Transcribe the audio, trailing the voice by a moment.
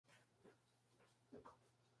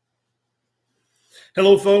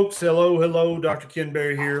Hello, folks. Hello. Dr. Ken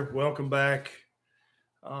Berry here. Welcome back.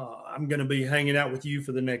 I'm going to be hanging out with you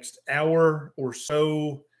for the next hour or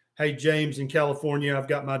so. Hey, James in California, I've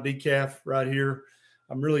got my decaf right here.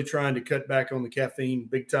 I'm really trying to cut back on the caffeine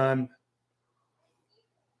big time.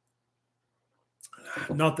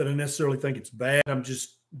 Not that I necessarily think it's bad. I'm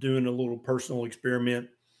just doing a little personal experiment.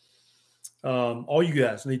 All you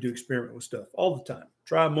guys need to experiment with stuff all the time.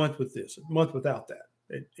 Try a month with this, a month without that.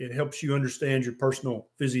 It helps you understand your personal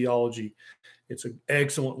physiology. It's an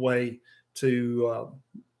excellent way to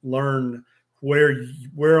learn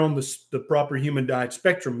where on the proper human diet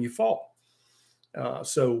spectrum you fall.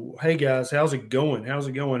 So, hey, guys, how's it going? How's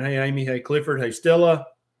it going? Hey, Amy. Hey, Clifford. Hey, Stella.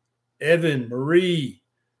 Evan. Marie.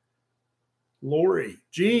 Lori.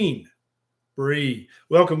 Jean. Bree.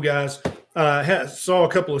 Welcome, guys. Saw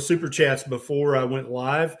a couple of super chats before I went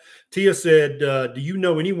live. Tia said, do you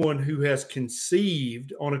know anyone who has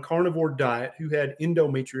conceived on a carnivore diet who had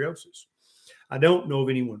endometriosis? I don't know of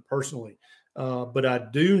anyone personally, but I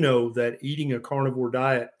do know that eating a carnivore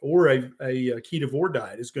diet or a ketovore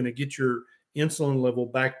diet is going to get your insulin level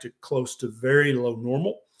back to close to very low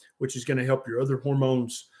normal, which is going to help your other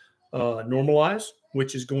hormones normalize,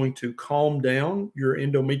 which is going to calm down your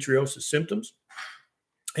endometriosis symptoms.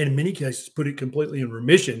 And in many cases, put it completely in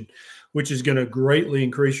remission, which is going to greatly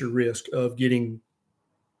increase your risk of getting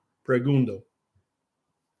pregundo.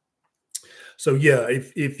 So, yeah,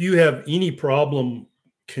 if you have any problem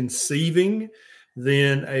conceiving,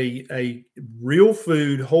 then a real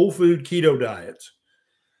food, whole food keto diet.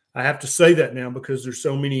 I have to say that now because there's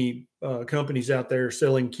so many companies out there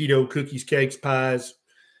selling keto cookies, cakes, pies,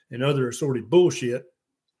 and other assorted bullshit.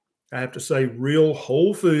 I have to say real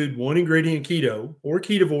whole food, one ingredient keto or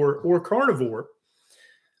ketovore or carnivore,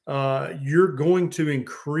 you're going to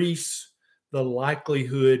increase the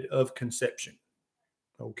likelihood of conception.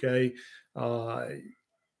 Okay.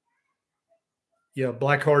 Yeah.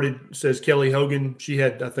 Blackhearted says Kelly Hogan. She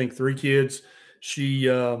had, I think, 3 kids. She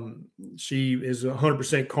is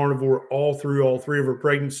 100% carnivore all through all 3 of her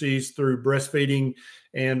pregnancies, through breastfeeding,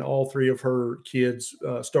 and all 3 of her kids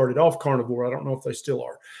started off carnivore. I don't know if they still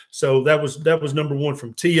are. So that was number 1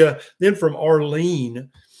 from Tia. Then from Arlene.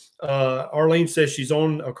 Arlene says she's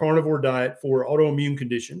on a carnivore diet for autoimmune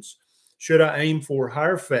conditions. Should I aim for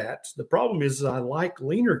higher fats? The problem is I like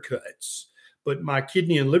leaner cuts, but my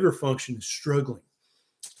kidney and liver function is struggling.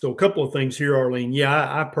 So a couple of things here, Arlene.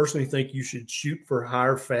 Yeah, I personally think you should shoot for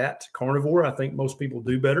higher fat carnivore. I think most people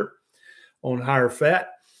do better on higher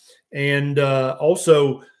fat. And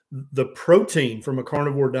also the protein from a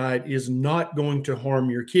carnivore diet is not going to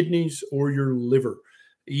harm your kidneys or your liver.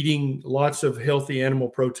 Eating lots of healthy animal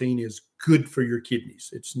protein is good for your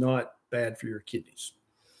kidneys. It's not bad for your kidneys.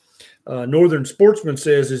 Northern Sportsman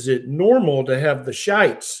says, is it normal to have the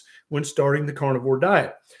shites when starting the carnivore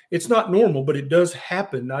diet? It's not normal, but it does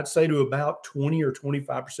happen. I'd say to about 20 or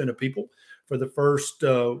 25% of people for the first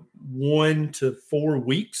 1 to 4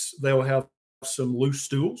 weeks, they'll have some loose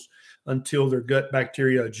stools until their gut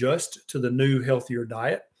bacteria adjust to the new, healthier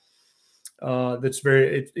diet. That's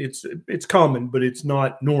it's common, but it's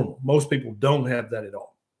not normal. Most people don't have that at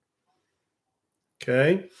all.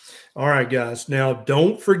 Okay. All right, guys. Now,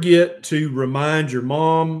 don't forget to remind your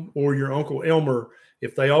mom or your Uncle Elmer.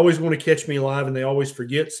 If they always want to catch me live and they always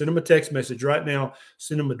forget, send them a text message right now.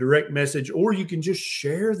 Send them a direct message, or you can just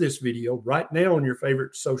share this video right now on your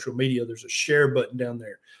favorite social media. There's a share button down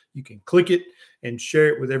there. You can click it and share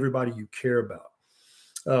it with everybody you care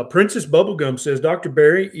about. Princess Bubblegum says, Dr.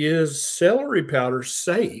 Berry, is celery powder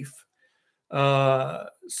safe?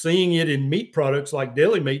 Seeing it in meat products like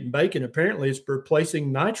deli meat and bacon, apparently it's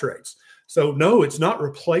replacing nitrates. So no, it's not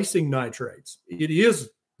replacing nitrates. It is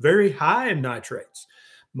very high in nitrates.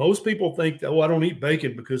 Most people think that, oh, I don't eat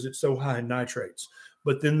bacon because it's so high in nitrates.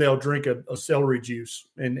 But then they'll drink a celery juice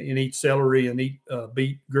and eat celery and eat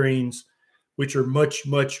beet greens, which are much,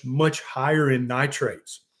 much, much higher in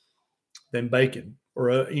nitrates than bacon or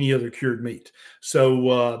any other cured meat.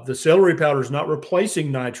 So the celery powder is not replacing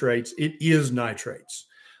nitrates. It is nitrates.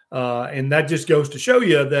 And that just goes to show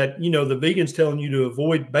you that, the vegans telling you to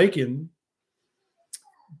avoid bacon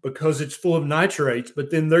because it's full of nitrates, but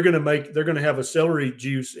then they're going to have a celery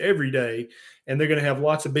juice every day, and they're going to have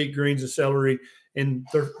lots of beet greens and celery, and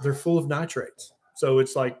they're full of nitrates. So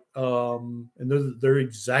it's like, and they're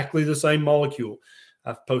exactly the same molecule.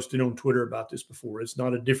 I've posted on Twitter about this before. It's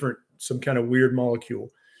not some kind of weird molecule.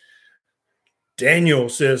 Daniel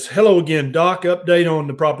says, hello again, Doc. Update on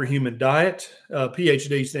the proper human diet.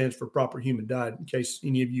 PhD stands for proper human diet, in case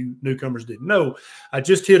any of you newcomers didn't know. I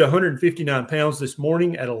just hit 159 pounds this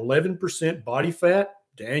morning at 11% body fat.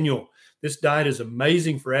 Daniel, This diet is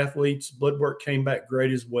amazing for athletes. Blood work came back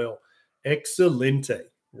great as well.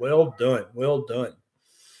 Excelente. Well done. Well done.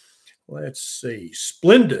 Let's see.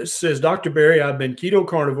 Splendus says, Dr. Berry, I've been keto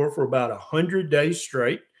carnivore for about 100 days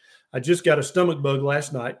straight. I just got a stomach bug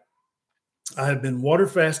last night. I have been water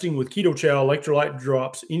fasting with keto chow, electrolyte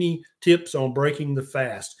drops. Any tips on breaking the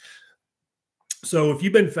fast? So if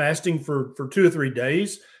you've been fasting for 2 or 3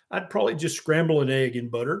 days, I'd probably just scramble an egg in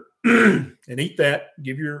butter and eat that.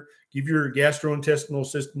 Give your gastrointestinal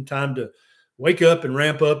system time to wake up and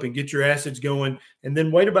ramp up and get your acids going, and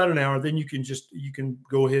then wait about an hour. Then you can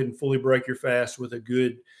go ahead and fully break your fast with a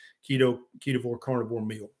good Ketovore carnivore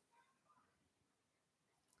meal.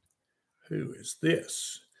 Who is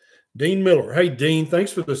this? Dean Miller. Hey, Dean,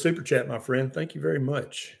 thanks for the super chat, my friend. Thank you very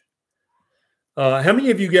much. How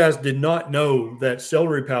many of you guys did not know that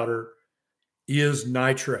celery powder is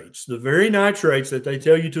nitrates? The very nitrates that they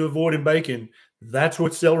tell you to avoid in bacon, that's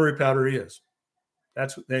what celery powder is.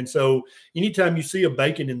 And so anytime you see a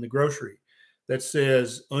bacon in the grocery that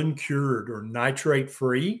says uncured or nitrate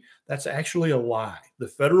free, that's actually a lie. The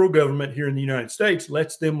federal government here in the United States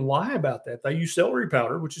lets them lie about that. They use celery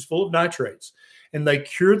powder, which is full of nitrates, and they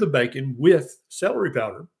cure the bacon with celery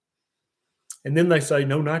powder. And then they say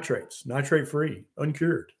no nitrates, nitrate free,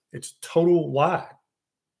 uncured. It's a total lie.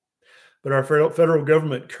 But our federal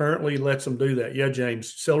government currently lets them do that. Yeah,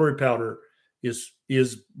 James, celery powder is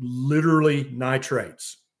literally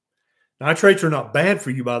nitrates. Nitrates are not bad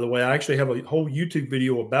for you, by the way. I actually have a whole YouTube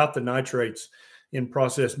video about the nitrates in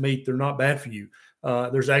processed meat. They're not bad for you.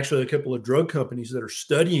 There's actually a couple of drug companies that are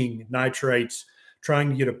studying nitrates,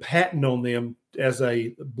 trying to get a patent on them as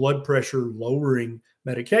a blood pressure lowering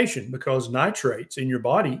medication, because nitrates in your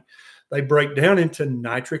body, they break down into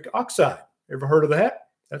nitric oxide. Ever heard of that?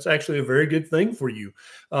 That's actually a very good thing for you.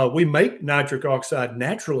 We make nitric oxide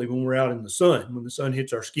naturally when we're out in the sun, when the sun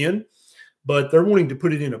hits our skin, but they're wanting to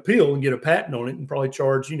put it in a pill and get a patent on it and probably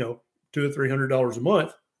charge, $200 or $300 a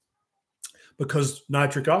month, because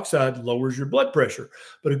nitric oxide lowers your blood pressure.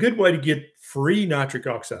 But a good way to get free nitric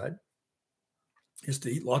oxide is to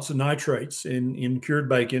eat lots of nitrates in cured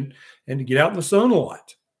bacon and to get out in the sun a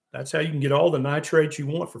lot. That's how you can get all the nitrates you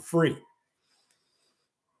want for free.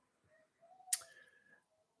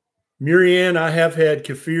 Marianne, I have had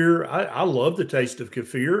kefir. I love the taste of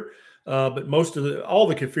kefir, but all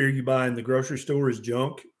the kefir you buy in the grocery store is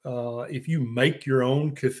junk. If you make your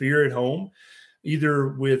own kefir at home, either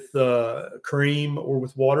with cream or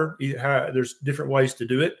with water, there's different ways to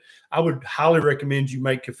do it. I would highly recommend you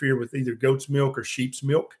make kefir with either goat's milk or sheep's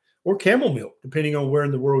milk or camel milk, depending on where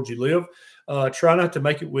in the world you live. Try not to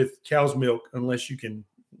make it with cow's milk unless you can,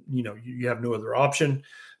 you have no other option.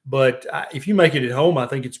 But if you make it at home, I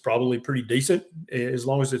think it's probably pretty decent as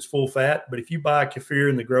long as it's full fat. But if you buy kefir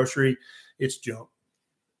in the grocery, it's junk.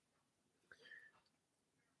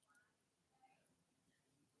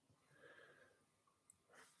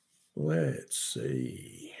 Let's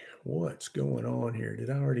see what's going on here. Did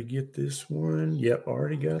I already get this one? Yep,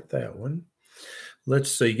 already got that one.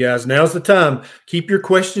 Let's see, guys. Now's the time. Keep your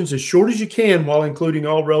questions as short as you can while including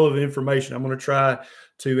all relevant information. I'm going to try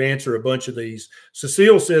to answer a bunch of these.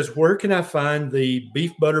 Cecile says, where can I find the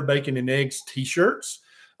beef, butter, bacon, and eggs t-shirts?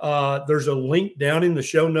 There's a link down in the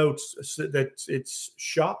show notes it's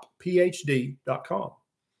shopphd.com.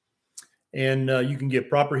 And you can get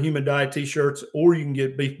Proper Human Diet t-shirts, or you can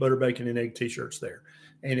get beef, butter, bacon, and egg t-shirts there.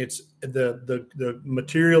 And it's the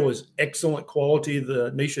material is excellent quality.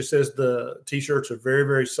 Neisha says the t-shirts are very,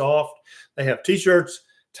 very soft. They have t-shirts,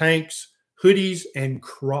 tanks, hoodies, and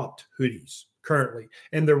cropped hoodies currently.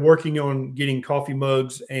 And they're working on getting coffee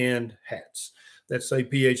mugs and hats that say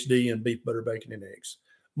PhD and beef, butter, bacon, and eggs.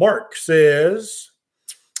 Mark says,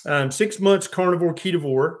 6 months carnivore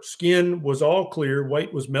ketovore, skin was all clear,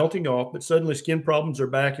 weight was melting off, but suddenly skin problems are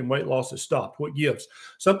back and weight loss has stopped. What gives?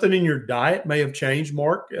 Something in your diet may have changed,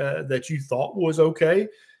 Mark, that you thought was okay.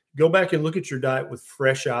 Go back and look at your diet with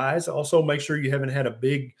fresh eyes. Also, make sure you haven't had a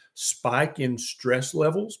big spike in stress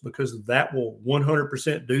levels, because that will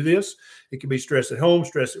 100% do this. It could be stress at home,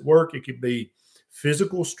 stress at work. It could be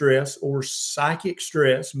physical stress or psychic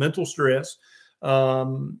stress, mental stress,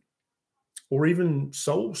 or even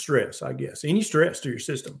soul stress, I guess, any stress to your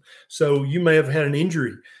system. So you may have had an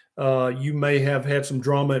injury. You may have had some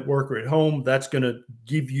drama at work or at home. That's going to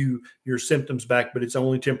give you your symptoms back, but it's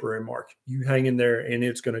only temporary, Mark. You hang in there and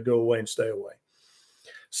it's going to go away and stay away.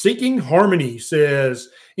 Seeking Harmony says,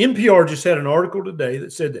 NPR just had an article today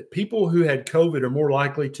that said that people who had COVID are more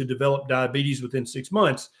likely to develop diabetes within 6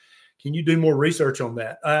 months. Can you do more research on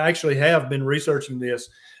that? I actually have been researching this.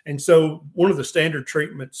 And so one of the standard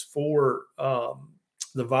treatments for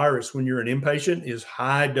the virus when you're an inpatient is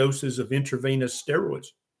high doses of intravenous steroids.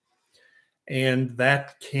 And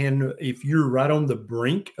that can, if you're right on the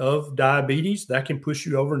brink of diabetes, that can push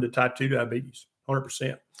you over into type 2 diabetes,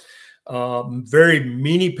 100%. Very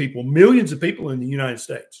many people, millions of people in the United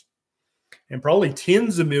States, and probably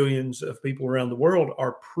tens of millions of people around the world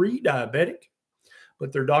are pre-diabetic,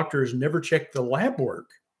 but their doctor has never checked the lab work.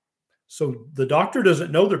 So the doctor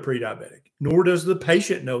doesn't know they're pre-diabetic, nor does the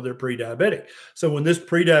patient know they're pre-diabetic. So when this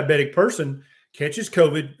pre-diabetic person catches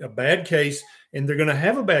COVID, a bad case, and they're going to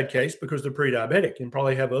have a bad case because they're pre-diabetic and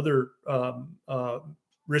probably have other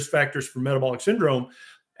risk factors for metabolic syndrome.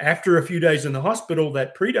 After a few days in the hospital,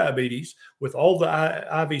 that pre-diabetes with all the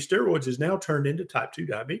IV steroids is now turned into type 2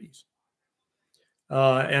 diabetes.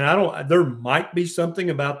 And there might be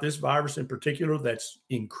something about this virus in particular that's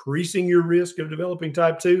increasing your risk of developing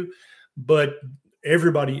type 2, but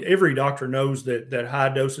every doctor knows that high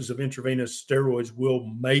doses of intravenous steroids will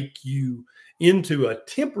make you into a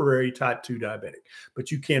temporary type 2 diabetic,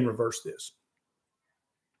 but you can reverse this.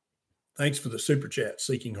 Thanks for the super chat,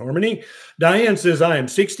 Seeking Harmony. Diane says, I am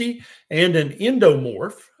 60 and an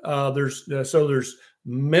endomorph. There's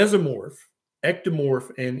mesomorph,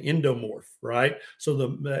 ectomorph, and endomorph, right?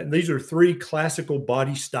 So these are three classical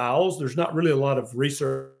body styles. There's not really a lot of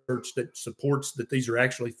research that supports that these are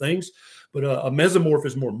actually things, but a mesomorph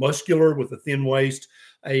is more muscular with a thin waist.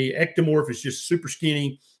 A ectomorph is just super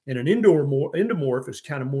skinny, and an endomorph is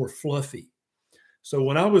kind of more fluffy. So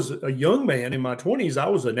when I was a young man in my 20s, I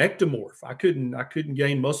was an ectomorph. I couldn't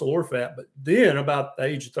gain muscle or fat, but then about the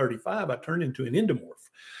age of 35, I turned into an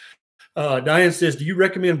endomorph. Diane says, do you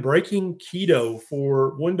recommend breaking keto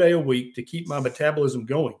for 1 day a week to keep my metabolism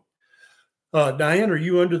going? Diane, are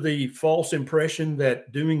you under the false impression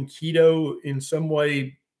that doing keto in some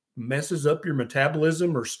way messes up your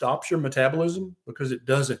metabolism or stops your metabolism? Because it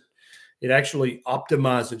doesn't. It actually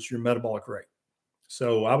optimizes your metabolic rate.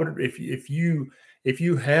 So I would, if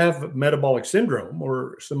you have metabolic syndrome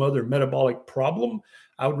or some other metabolic problem,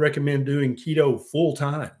 I would recommend doing keto full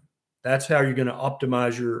time. That's how you're going to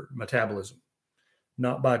optimize your metabolism,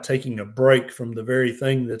 not by taking a break from the very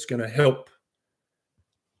thing that's going to help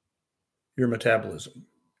your metabolism.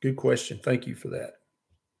 Good question. Thank you for that.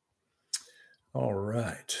 All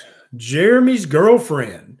right. Jeremy's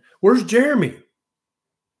girlfriend. Where's Jeremy?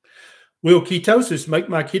 Will ketosis make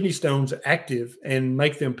my kidney stones active and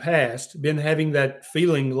make them fast? Been having that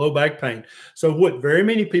feeling, low back pain. So what very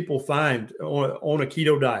many people find on a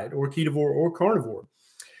keto diet or ketovore or carnivore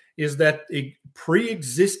is that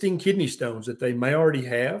pre-existing kidney stones that they may already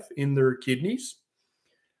have in their kidneys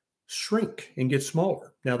shrink and get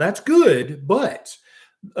smaller. Now that's good, but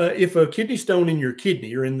if a kidney stone in your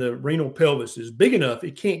kidney or in the renal pelvis is big enough,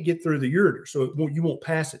 it can't get through the ureter, so you won't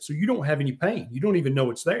pass it. So you don't have any pain. You don't even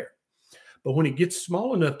know it's there. But when it gets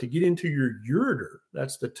small enough to get into your ureter,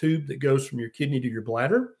 that's the tube that goes from your kidney to your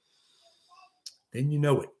bladder, then you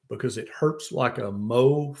know it because it hurts like a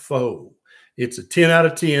mofo. It's a 10 out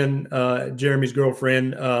of 10, Jeremy's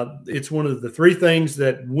girlfriend. It's one of the three things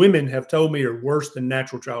that women have told me are worse than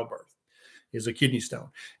natural childbirth is a kidney stone.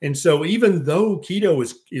 And so even though keto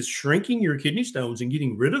is shrinking your kidney stones and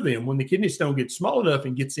getting rid of them, when the kidney stone gets small enough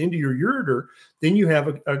and gets into your ureter, then you have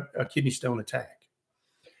a kidney stone attack.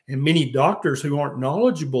 And many doctors who aren't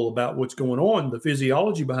knowledgeable about what's going on, the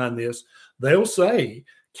physiology behind this, they'll say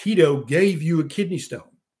keto gave you a kidney stone.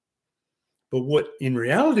 But what in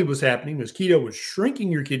reality was happening is keto was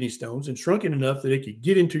shrinking your kidney stones and shrunken enough that it could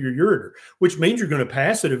get into your ureter, which means you're going to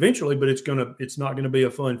pass it eventually, but it's not going to be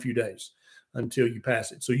a fun few days until you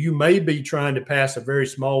pass it. So you may be trying to pass a very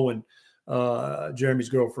small one, Jeremy's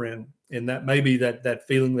girlfriend, and that may be that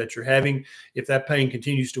feeling that you're having. If that pain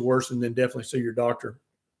continues to worsen, then definitely see your doctor.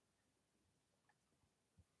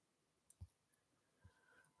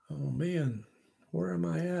 Oh, man, where am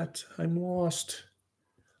I at? I'm lost.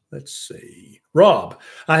 Let's see. Rob,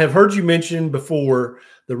 I have heard you mention before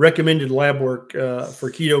the recommended lab work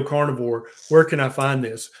for keto carnivore. Where can I find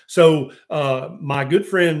this? So my good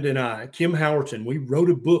friend and I, Kim Howerton, we wrote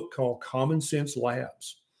a book called Common Sense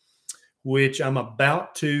Labs, which I'm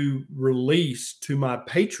about to release to my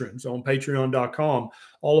patrons on patreon.com.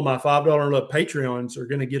 All of my $5 and up Patreons are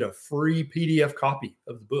going to get a free PDF copy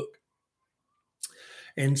of the book.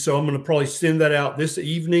 And so I'm going to probably send that out this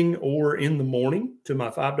evening or in the morning to my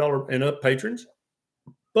 $5 and up patrons.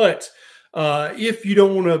 But if you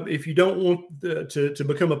don't want to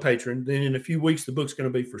become a patron, then in a few weeks, the book's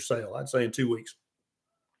going to be for sale. I'd say in 2 weeks.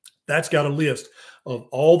 That's got a list of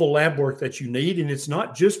all the lab work that you need. And it's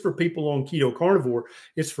not just for people on keto carnivore.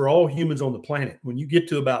 It's for all humans on the planet. When you get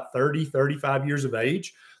to about 30, 35 years of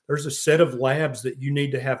age, there's a set of labs that you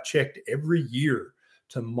need to have checked every year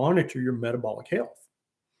to monitor your metabolic health.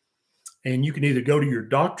 And you can either go to your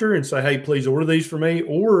doctor and say, hey, please order these for me,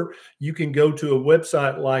 or you can go to a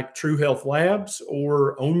website like True Health Labs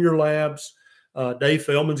or Own Your Labs. Dave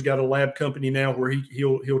Feldman's got a lab company now where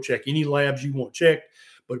he'll check any labs you want checked.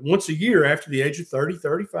 But once a year, after the age of 30,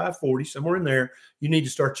 35, 40, somewhere in there, you need to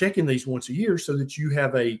start checking these once a year so that you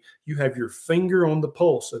have your finger on the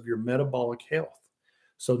pulse of your metabolic health.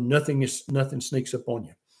 So nothing sneaks up on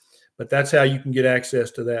you. But that's how you can get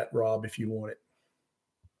access to that, Rob, if you want it.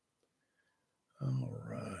 All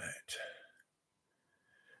right.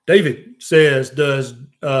 David says, does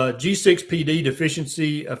G6PD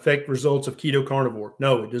deficiency affect results of keto carnivore?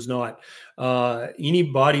 No, it does not.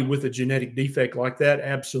 Anybody with a genetic defect like that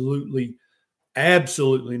absolutely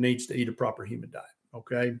needs to eat a proper human diet.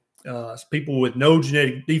 Okay. People with no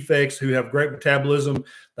genetic defects who have great metabolism,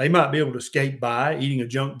 they might be able to skate by eating a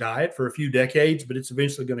junk diet for a few decades, but it's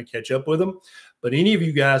eventually going to catch up with them. But any of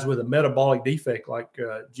you guys with a metabolic defect like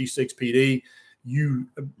G6PD, you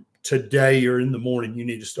today or in the morning, you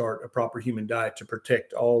need to start a proper human diet to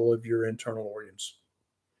protect all of your internal organs.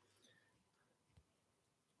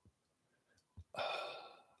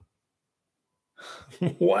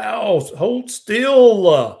 Wow. Hold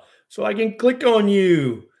still so I can click on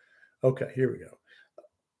you. Okay, here we go.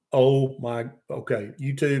 Oh my, okay.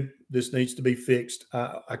 YouTube, this needs to be fixed.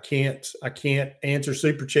 I can't answer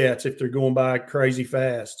super chats if they're going by crazy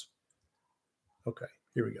fast. Okay,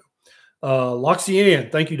 here we go.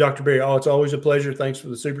 Loxianne, thank you, Dr. Berry. Oh, it's always a pleasure. Thanks for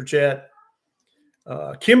the super chat.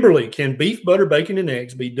 Kimberly, can beef, butter, bacon, and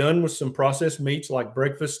eggs be done with some processed meats like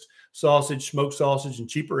breakfast sausage, smoked sausage, and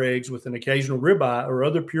cheaper eggs with an occasional ribeye or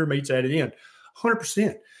other pure meats added in?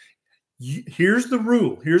 100%. Here's the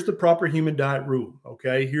rule. Here's the proper human diet rule.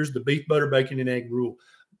 Okay. Here's the beef, butter, bacon, and egg rule.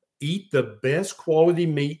 Eat the best quality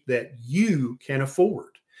meat that you can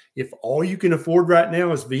afford. If all you can afford right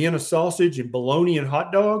now is Vienna sausage and bologna and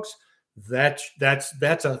hot dogs, that's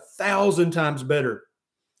 1,000 times better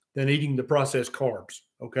than eating the processed carbs.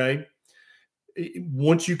 Okay.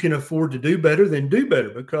 Once you can afford to do better, then do better,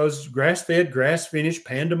 because grass-fed, grass-finished,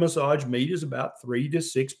 panda massage meat is about 3 to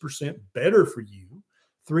 6% better for you.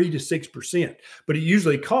 3 to 6%, but it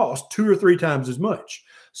usually costs 2 or 3 times as much.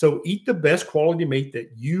 So eat the best quality meat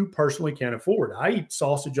that you personally can afford. I eat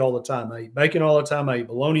sausage all the time. I eat bacon all the time. I eat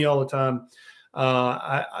bologna all the time.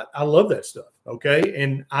 I love that stuff. Okay.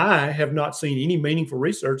 And I have not seen any meaningful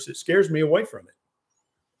research that scares me away from it.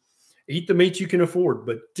 Eat the meat you can afford,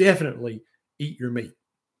 but definitely eat your meat.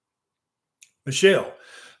 Michelle,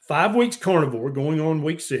 5 weeks carnivore, going on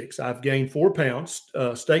week 6. I've gained 4 pounds,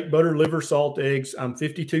 steak, butter, liver, salt, eggs. I'm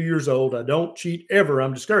 52 years old. I don't cheat ever.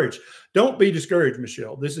 I'm discouraged. Don't be discouraged,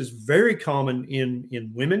 Michelle. This is very common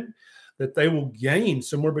in women, that they will gain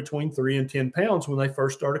somewhere between 3 and 10 pounds when they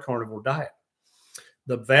first start a carnivore diet.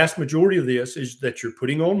 The vast majority of this is that you're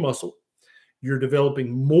putting on muscle, you're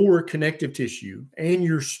developing more connective tissue, and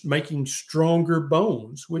you're making stronger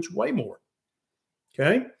bones, which weigh more.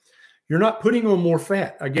 Okay. You're not putting on more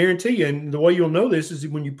fat. I guarantee you. And the way you'll know this is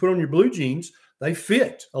when you put on your blue jeans, they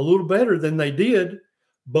fit a little better than they did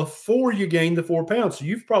before you gained the 4 pounds. So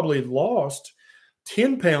you've probably lost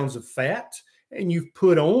 10 pounds of fat and you've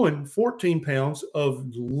put on 14 pounds of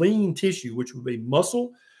lean tissue, which would be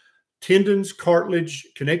muscle, tendons, cartilage,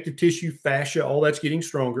 connective tissue, fascia, all that's getting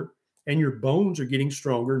stronger. And your bones are getting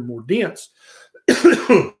stronger and more dense.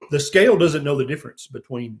 The scale doesn't know the difference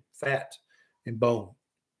between fat and bone.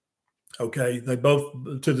 Okay, they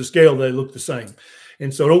both, to the scale, they look the same.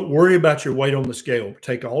 And so don't worry about your weight on the scale.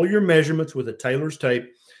 Take all your measurements with a tailor's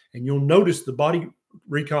tape, and you'll notice the body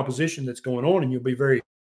recomposition that's going on, and you'll be very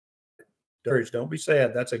discouraged. Don't be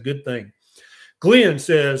sad. That's a good thing. Glenn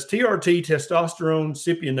says, TRT, testosterone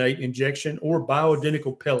cypionate injection, or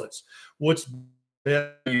bioidentical pellets. What's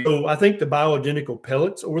better? So I think the bioidentical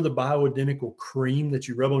pellets or the bioidentical cream that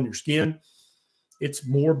you rub on your skin, it's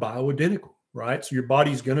more bioidentical. Right? So your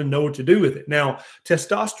body's going to know what to do with it. Now,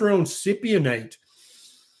 testosterone cypionate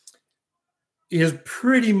is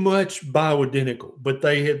pretty much bioidentical, but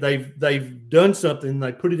they've done something.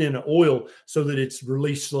 They put it in an oil so that it's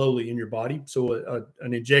released slowly in your body. So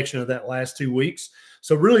an injection of that lasts 2 weeks.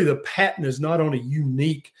 So really the patent is not on a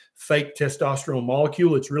unique fake testosterone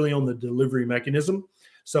molecule. It's really on the delivery mechanism.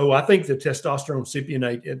 So I think the testosterone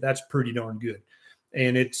cypionate, that's pretty darn good.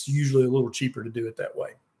 And it's usually a little cheaper to do it that way.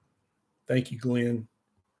 Thank you, Glenn.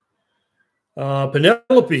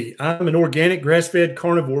 Penelope, I'm an organic grass-fed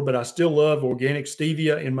carnivore, but I still love organic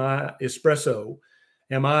stevia in my espresso.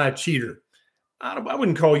 Am I a cheater? I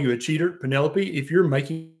wouldn't call you a cheater, Penelope. If you're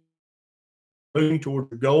moving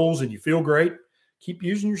towards your goals and you feel great, keep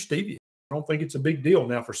using your stevia. I don't think it's a big deal.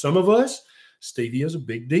 Now, for some of us, Stevia is a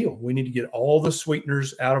big deal. We need to get all the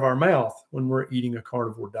sweeteners out of our mouth when we're eating a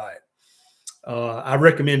carnivore diet. I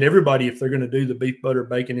recommend everybody, if they're going to do the beef, butter,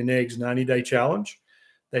 bacon, and eggs 90-day challenge,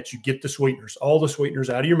 that you get the sweeteners, all the sweeteners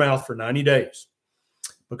out of your mouth for 90 days,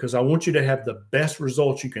 because I want you to have the best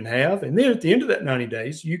results you can have. And then at the end of that 90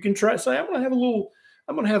 days, you can try, say, I'm going to have a little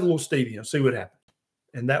stevia and see what happens.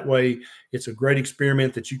 And that way, it's a great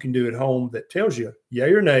experiment that you can do at home that tells you,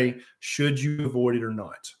 yay or nay, should you avoid it or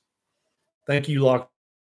not. Thank you,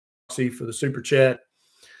 Loxy, for the super chat.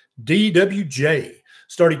 DWJ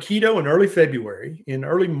started keto in early February. In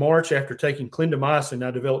early March, after taking clindamycin,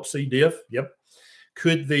 I developed C. diff. Yep.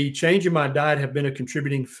 Could the change in my diet have been a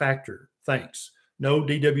contributing factor? Thanks. No,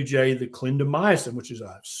 DWJ, the clindamycin, which is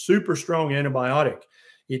a super strong antibiotic,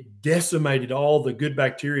 it decimated all the good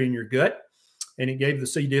bacteria in your gut, and it gave the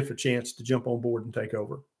C. diff a chance to jump on board and take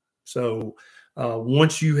over. So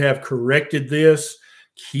once you have corrected this,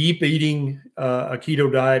 keep eating a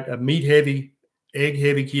keto diet, a meat-heavy,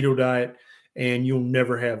 egg-heavy keto diet, and you'll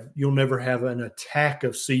never have an attack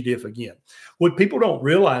of C. diff again. What people don't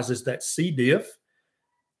realize is that C. diff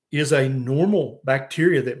is a normal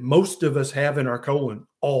bacteria that most of us have in our colon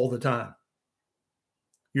all the time.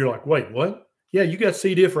 You're like, wait, what? Yeah, you got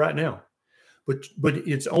C. diff right now. But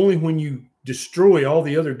it's only when you destroy all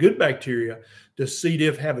the other good bacteria does C.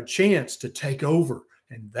 diff have a chance to take over.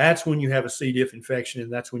 And that's when you have a C. diff infection,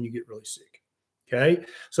 and that's when you get really sick. Okay.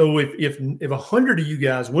 So if 100 of you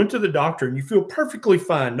guys went to the doctor and you feel perfectly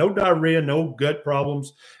fine, no diarrhea, no gut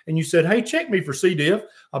problems, and you said, hey, check me for C. diff,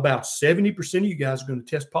 about 70% of you guys are going to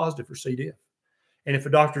test positive for C. diff. And if a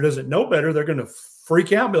doctor doesn't know better, they're going to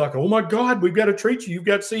freak out and be like, oh my God, we've got to treat you. You've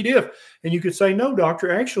got C. diff. And you could say, no,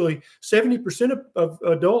 doctor, actually 70% of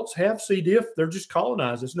adults have C. diff. They're just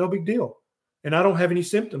colonized. It's no big deal. And I don't have any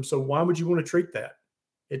symptoms. So why would you want to treat that?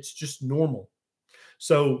 It's just normal.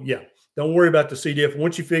 So yeah, don't worry about the C. diff.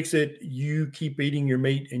 Once you fix it, you keep eating your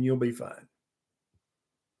meat and you'll be fine.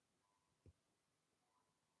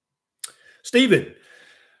 Stephen,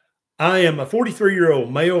 I am a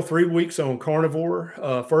 43-year-old male, 3 weeks on carnivore.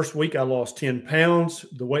 First week, I lost 10 pounds.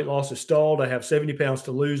 The weight loss is stalled. I have 70 pounds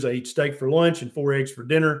to lose. I eat steak for lunch and 4 eggs for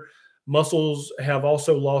dinner. Muscles have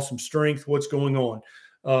also lost some strength. What's going on?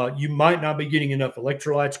 You might not be getting enough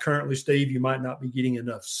electrolytes currently, Steve. You might not be getting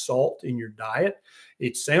enough salt in your diet.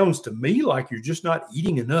 It sounds to me like you're just not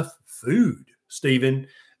eating enough food, Stephen.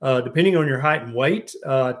 Depending on your height and weight,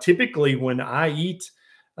 typically when I eat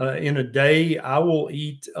in a day, I will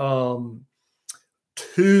eat 2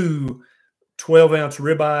 12-ounce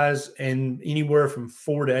ribeyes and anywhere from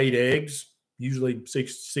 4 to 8 eggs, usually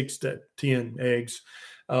 6 to 10 eggs.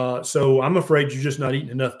 So I'm afraid you're just not eating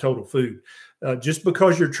enough total food. Just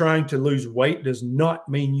because you're trying to lose weight does not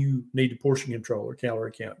mean you need to portion control or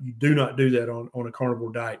calorie count. You do not do that on a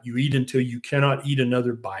carnivore diet. You eat until you cannot eat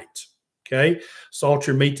another bite. Okay. Salt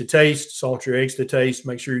your meat to taste, salt your eggs to taste.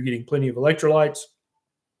 Make sure you're getting plenty of electrolytes,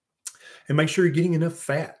 and make sure you're getting enough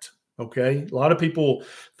fat. Okay. A lot of people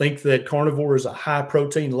think that carnivore is a high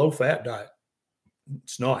protein, low fat diet.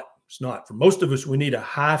 It's not. It's not. For most of us, we need a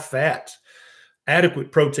high fat,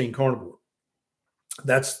 adequate protein carnivore.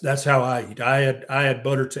 That's how I eat. I had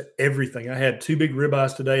butter to everything. I had 2 big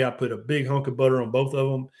ribeyes today. I put a big hunk of butter on both of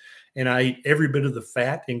them, and I ate every bit of the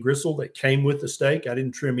fat and gristle that came with the steak. I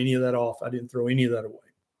didn't trim any of that off. I didn't throw any of that away.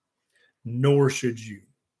 Nor should you.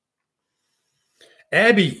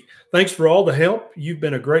 Abby, thanks for all the help. You've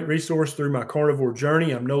been a great resource through my carnivore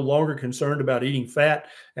journey. I'm no longer concerned about eating fat.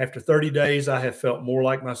 After 30 days, I have felt more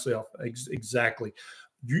like myself. Exactly.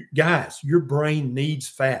 Guys, your brain needs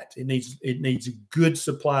fat. It needs a good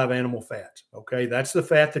supply of animal fat. Okay, that's the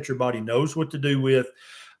fat that your body knows what to do with.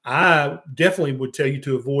 I definitely would tell you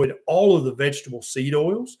to avoid all of the vegetable seed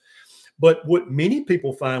oils. But what many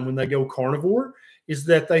people find when they go carnivore is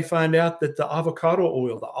that they find out that the avocado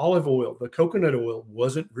oil, the olive oil, the coconut oil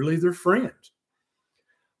wasn't really their friend.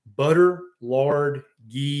 Butter, lard,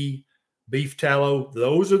 ghee, beef tallow,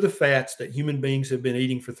 those are the fats that human beings have been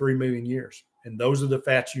eating for 3 million years. And those are the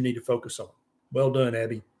fats you need to focus on. Well done,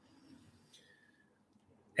 Abby.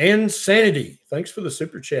 And Sanity. Thanks for the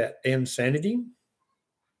super chat. And Sanity.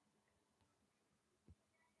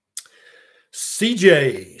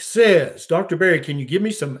 CJ says, Dr. Berry, can you give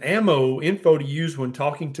me some ammo info to use when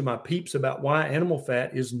talking to my peeps about why animal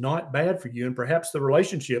fat is not bad for you and perhaps the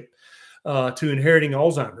relationship to inheriting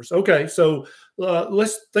Alzheimer's? Okay, so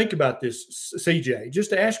let's think about this, CJ.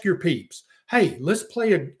 Just to ask your peeps, hey, let's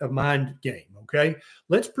play a mind game, okay?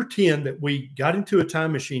 Let's pretend that we got into a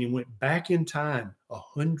time machine and went back in time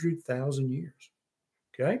 100,000 years,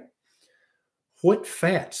 okay? What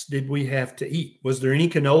fats did we have to eat? Was there any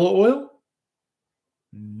canola oil?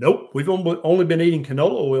 Nope. We've only been eating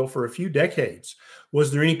canola oil for a few decades.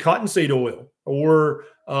 Was there any cottonseed oil or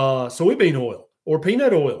soybean oil or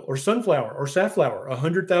peanut oil or sunflower or safflower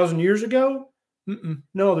 100,000 years ago?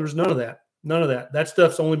 No, there was none of that. None of that. That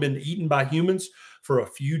stuff's only been eaten by humans for a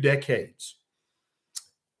few decades.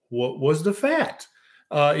 What was the fat?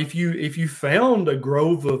 If you found a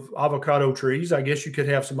grove of avocado trees, I guess you could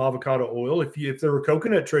have some avocado oil. If there were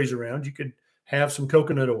coconut trees around, you could have some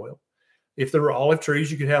coconut oil. If there were olive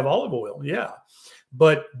trees, you could have olive oil. Yeah.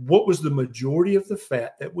 But what was the majority of the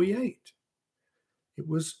fat that we ate? It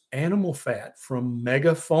was animal fat from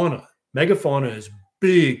megafauna. Megafauna is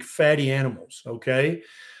big, fatty animals. Okay.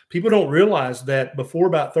 People don't realize that before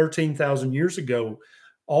about 13,000 years ago,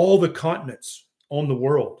 all the continents on the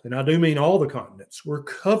world, and I do mean all the continents, were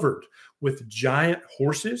covered with giant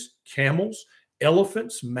horses, camels,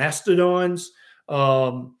 elephants, mastodons,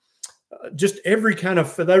 just every kind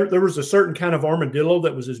of, there was a certain kind of armadillo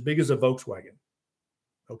that was as big as a Volkswagen.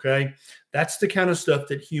 Okay. That's the kind of stuff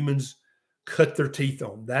that humans cut their teeth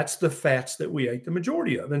on. That's the fats that we ate the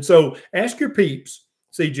majority of. And so ask your peeps,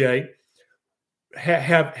 CJ,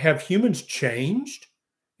 have humans changed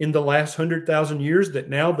in the last 100,000 years that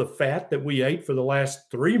now the fat that we ate for the last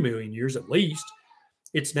 3 million years at least,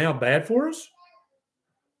 it's now bad for us?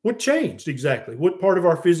 What changed exactly? What part of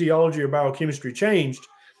our physiology or biochemistry changed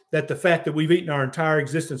that the fat that we've eaten our entire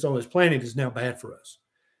existence on this planet is now bad for us?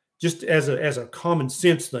 Just as a common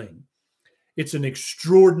sense thing. It's an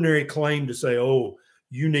extraordinary claim to say, oh,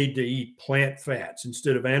 you need to eat plant fats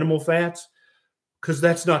instead of animal fats, because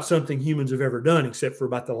that's not something humans have ever done except for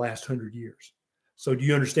about the last 100 years. So do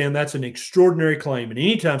you understand? That's an extraordinary claim. And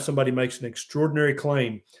anytime somebody makes an extraordinary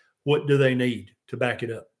claim, what do they need to back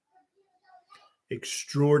it up?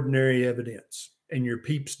 Extraordinary evidence. And your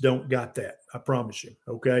peeps don't got that. I promise you.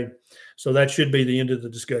 Okay. So that should be the end of the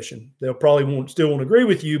discussion. They'll probably still won't agree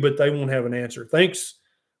with you, but they won't have an answer. Thanks.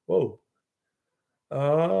 Whoa.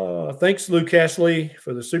 Thanks, Lou Cashley,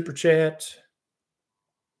 for the super chat.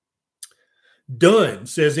 Dunn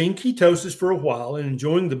says, in ketosis for a while and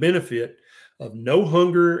enjoying the benefit of no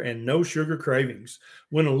hunger and no sugar cravings.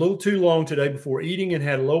 Went a little too long today before eating and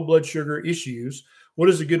had low blood sugar issues. What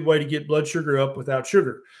is a good way to get blood sugar up without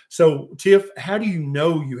sugar? So, Tiff, how do you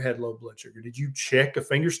know you had low blood sugar? Did you check a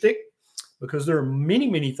finger stick? Because there are many,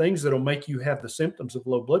 many things that will make you have the symptoms of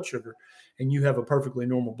low blood sugar, and you have a perfectly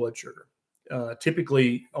normal blood sugar.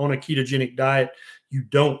 Typically, on a ketogenic diet, you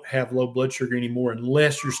don't have low blood sugar anymore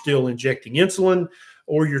unless you're still injecting insulin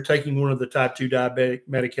or you're taking one of the type 2 diabetic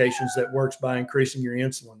medications that works by increasing your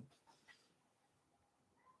insulin.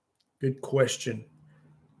 Good question.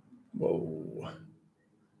 Whoa.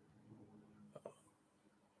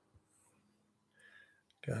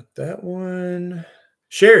 Got that one.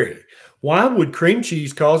 Sherry, why would cream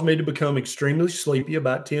cheese cause me to become extremely sleepy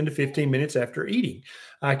about 10 to 15 minutes after eating?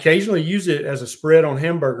 I occasionally use it as a spread on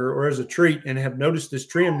hamburger or as a treat and have noticed this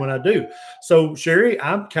trend when I do. So, Sherry,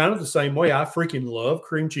 I'm kind of the same way. I freaking love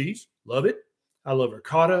cream cheese. Love it. I love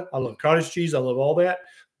ricotta. I love cottage cheese. I love all that.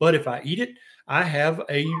 But if I eat it, I have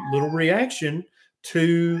a little reaction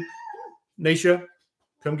to Neisha.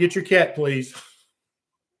 Come get your cat, please.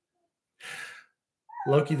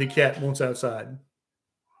 Loki the cat wants outside.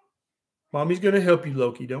 Mommy's going to help you,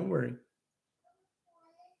 Loki. Don't worry.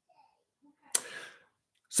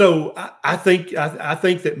 So I think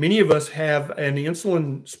that many of us have an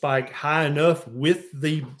insulin spike high enough with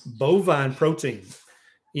the bovine protein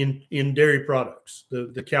in dairy products,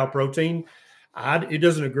 the cow protein. It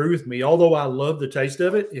doesn't agree with me. Although I love the taste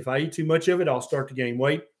of it, if I eat too much of it, I'll start to gain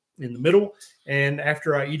weight in the middle. And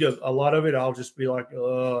after I eat a lot of it, I'll just be like,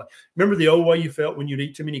 remember the old way you felt when you'd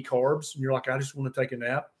eat too many carbs and you're like, I just want to take a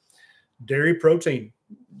nap? Dairy protein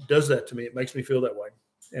does that to me. It makes me feel that way.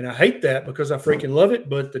 And I hate that because I freaking love it,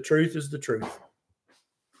 but the truth is the truth.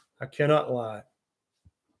 I cannot lie.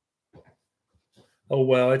 Oh,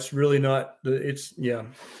 wow. It's really not. Yeah.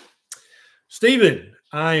 Stephen,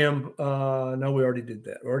 I am. No, we already did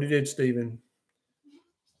that. We already did Stephen.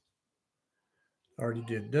 Already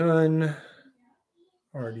did done.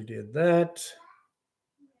 Already did that.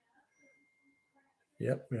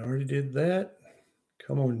 Yep, we already did that.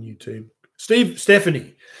 Come on, YouTube.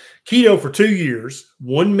 Stephanie, keto for 2 years,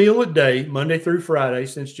 1 meal a day, Monday through Friday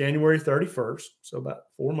since January 31st. So about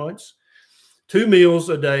 4 months. 2 meals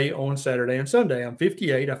a day on Saturday and Sunday. I'm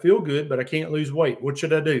 58. I feel good, but I can't lose weight. What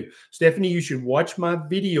should I do? Stephanie, you should watch my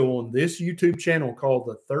video on this YouTube channel called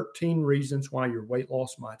The 13 Reasons Why Your Weight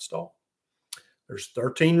Loss Might Stall. There's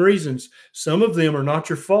 13 reasons. Some of them are not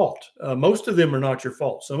your fault. Most of them are not your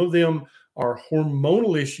fault. Some of them are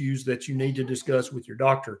hormonal issues that you need to discuss with your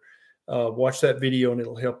doctor. Watch that video and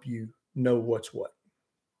it'll help you know what's what.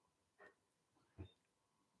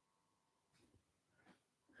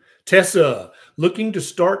 Tessa, looking to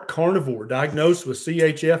start carnivore, diagnosed with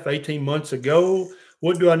CHF 18 months ago.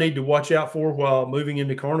 What do I need to watch out for while moving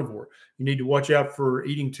into carnivore? You need to watch out for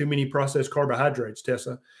eating too many processed carbohydrates,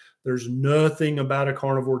 Tessa. There's nothing about a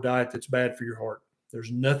carnivore diet that's bad for your heart.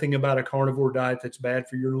 There's nothing about a carnivore diet that's bad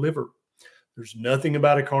for your liver. There's nothing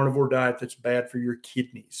about a carnivore diet that's bad for your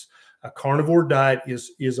kidneys. A carnivore diet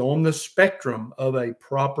is on the spectrum of a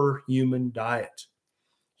proper human diet.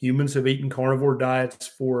 Humans have eaten carnivore diets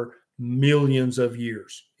for millions of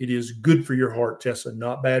years. It is good for your heart, Tessa,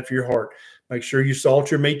 not bad for your heart. Make sure you salt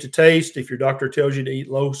your meat to taste. If your doctor tells you to eat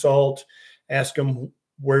low salt, ask them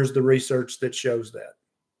where's the research that shows that.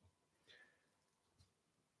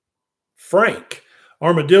 Frank,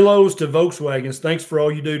 armadillos to Volkswagens. Thanks for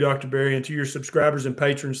all you do, Dr. Berry, and to your subscribers and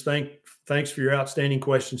patrons. Thanks for your outstanding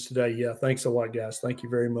questions today. Yeah, thanks a lot, guys. Thank you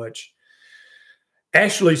very much.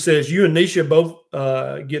 Ashley says, you and Neisha both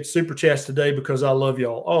get super chats today because I love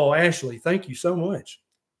y'all. Oh, Ashley, thank you so much.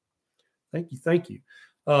 Thank you. Thank you.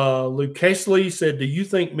 Luke Casley said, do you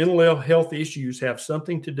think mental health issues have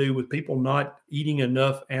something to do with people not eating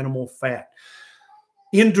enough animal fat?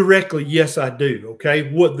 Indirectly, yes, I do.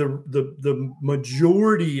 Okay. What the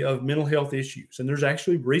majority of mental health issues, and there's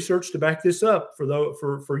actually research to back this up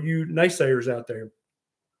for you naysayers out there.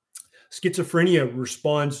 Schizophrenia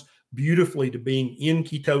responds beautifully to being in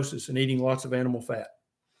ketosis and eating lots of animal fat.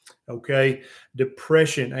 Okay.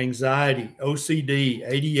 Depression, anxiety, OCD,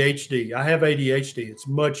 ADHD. I have ADHD. It's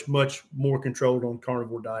much, much more controlled on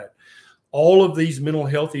carnivore diet. All of these mental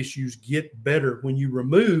health issues get better when you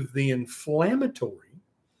remove the inflammatory,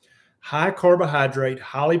 high carbohydrate,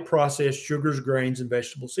 highly processed sugars, grains, and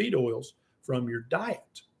vegetable seed oils from your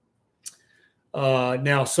diet.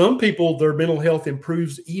 Now, some people, their mental health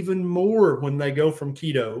improves even more when they go from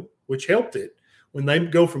keto, which helped it. When they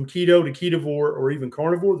go from keto to ketovore or even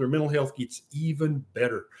carnivore, their mental health gets even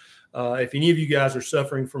better. If any of you guys are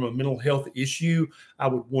suffering from a mental health issue, I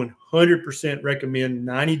would 100% recommend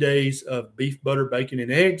 90 days of beef, butter, bacon,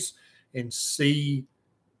 and eggs and see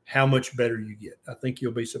how much better you get. I think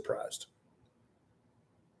you'll be surprised.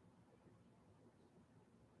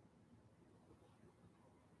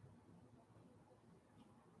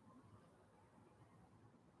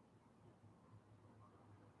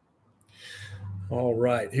 All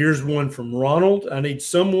right. Here's one from Ronald. I need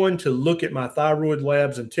someone to look at my thyroid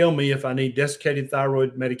labs and tell me if I need desiccated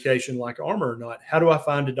thyroid medication like Armor or not. How do I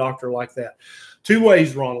find a doctor like that? Two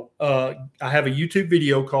ways, Ronald. I have a YouTube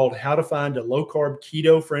video called How to Find a Low-Carb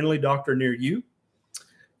Keto-Friendly Doctor Near You.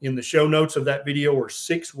 In the show notes of that video are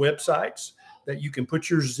 6 websites that you can put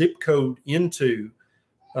your zip code into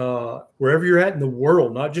wherever you're at in the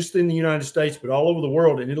world, not just in the United States, but all over the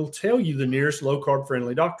world, and it'll tell you the nearest low-carb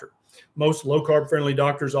friendly doctor. Most low-carb friendly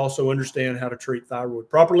doctors also understand how to treat thyroid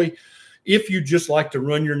properly. If you just like to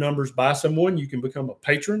run your numbers by someone, you can become a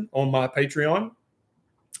patron on my Patreon.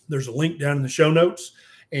 There's a link down in the show notes,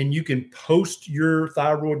 and you can post your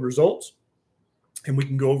thyroid results, and we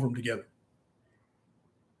can go over them together.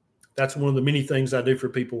 That's one of the many things I do for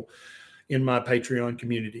people in my Patreon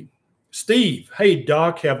community. Steve, hey,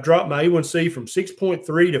 Doc, have dropped my A1C from 6.3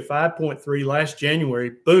 to 5.3 last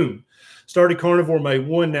January. Boom. Started carnivore May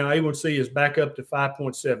 1. Now A1C is back up to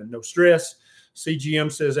 5.7. No stress.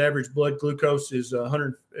 CGM says average blood glucose is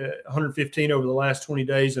 115 over the last 20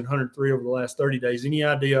 days and 103 over the last 30 days. Any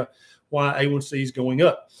idea why A1C is going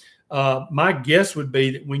up? My guess would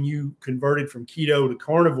be that when you converted from keto to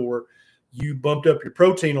carnivore, you bumped up your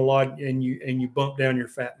protein a lot and you bumped down your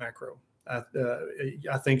fat macro.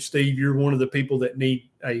 I think, Steve, you're one of the people that need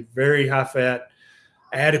a very high fat,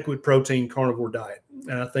 adequate protein carnivore diet.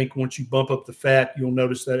 And I think once you bump up the fat, you'll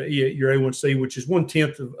notice that your A1C, which is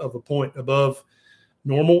 1/10 of a point above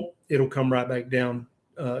normal, it'll come right back down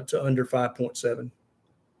to under 5.7.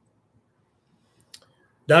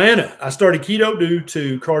 Diana, I started keto due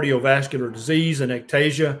to cardiovascular disease and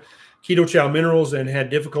ectasia, keto chow minerals, and had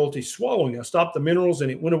difficulty swallowing. I stopped the minerals and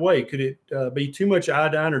it went away. Could it be too much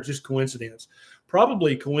iodine or just coincidence?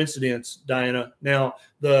 Probably coincidence, Diana. Now,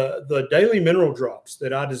 the daily mineral drops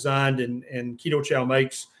that I designed and Keto Chow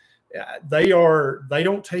makes, they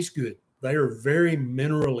don't taste good. They are very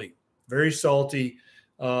minerally, very salty,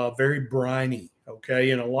 very briny. Okay.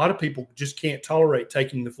 And a lot of people just can't tolerate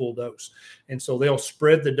taking the full dose. And so they'll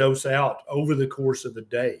spread the dose out over the course of the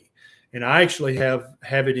day. And I actually have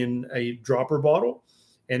it in a dropper bottle.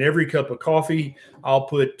 And every cup of coffee, I'll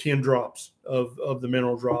put 10 drops of the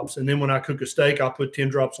mineral drops. And then when I cook a steak, I'll put 10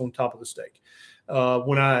 drops on top of the steak.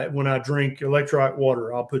 When I drink electrolyte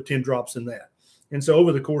water, I'll put 10 drops in that. And so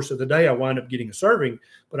over the course of the day, I wind up getting a serving,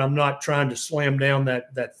 but I'm not trying to slam down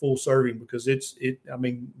that full serving because I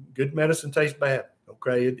mean, good medicine tastes bad.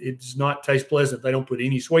 Okay. It does not taste pleasant. They don't put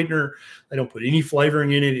any sweetener. They don't put any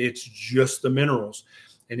flavoring in it. It's just the minerals,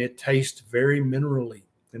 and it tastes very minerally.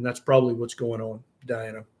 And that's probably what's going on,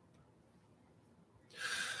 Diana.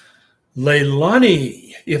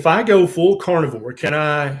 Leilani, if I go full carnivore, can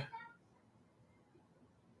I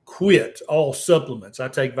quit all supplements? I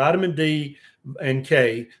take vitamin D and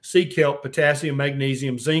K, sea kelp, potassium,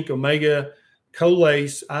 magnesium, zinc, omega,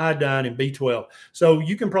 colace, iodine, and B12. So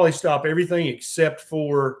you can probably stop everything except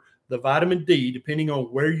for the vitamin D, depending on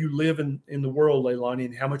where you live in the world, Leilani,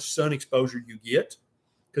 and how much sun exposure you get.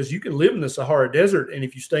 Because you can live in the Sahara Desert, and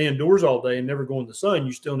if you stay indoors all day and never go in the sun,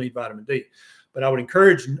 you still need vitamin D. But I would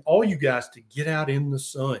encourage all you guys to get out in the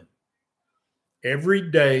sun every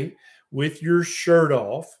day with your shirt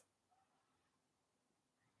off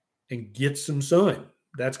and get some sun.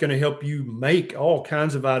 That's going to help you make all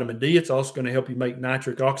kinds of vitamin D. It's also going to help you make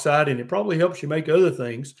nitric oxide, and it probably helps you make other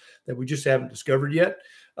things that we just haven't discovered yet.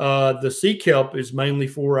 The sea kelp is mainly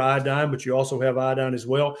for iodine, but you also have iodine as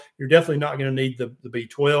well. You're definitely not going to need the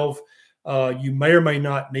B12. You may or may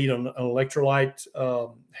not need an electrolyte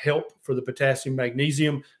help for the potassium,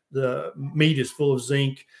 magnesium. The meat is full of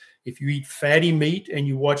zinc. If you eat fatty meat and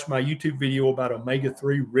you watch my YouTube video about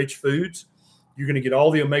omega-3 rich foods, you're going to get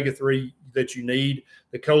all the omega-3 that you need.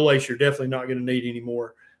 The colace, you're definitely not going to need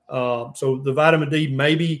anymore. So the vitamin D,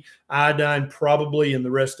 maybe, iodine, probably, and the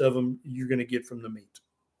rest of them you're going to get from the meat.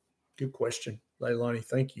 Good question, Leilani.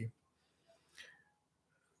 Thank you.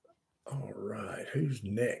 All right. Who's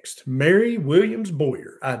next? Mary Williams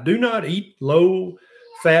Boyer. I do not eat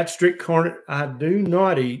low-fat, strict carnivore. I do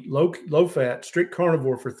not eat low-fat, strict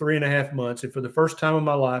carnivore for 3.5 months. And for the first time in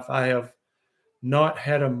my life, I have not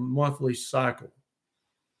had a monthly cycle.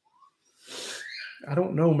 I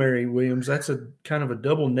don't know, Mary Williams. That's a kind of a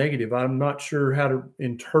double negative. I'm not sure how to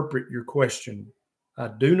interpret your question. I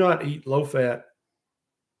do not eat low-fat,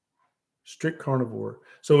 strict carnivore.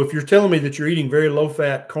 So if you're telling me that you're eating very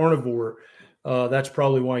low-fat carnivore, that's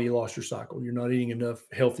probably why you lost your cycle. You're not eating enough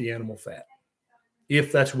healthy animal fat,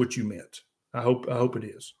 if that's what you meant. I hope it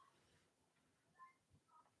is.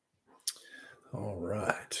 All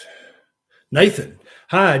right. Nathan,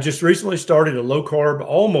 hi, I just recently started a low-carb,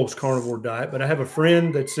 almost carnivore diet, but I have a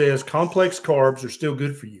friend that says complex carbs are still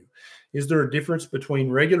good for you. Is there a difference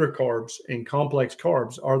between regular carbs and complex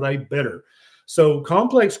carbs? Are they better? So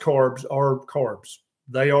complex carbs are carbs.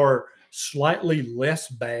 They are slightly less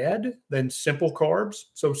bad than simple carbs.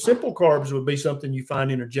 So simple carbs would be something you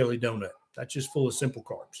find in a jelly donut. That's just full of simple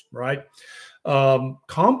carbs, right?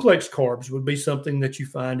 Complex carbs would be something that you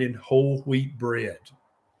find in whole wheat bread.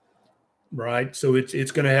 Right. So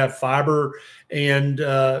it's going to have fiber. And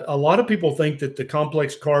a lot of people think that the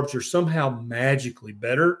complex carbs are somehow magically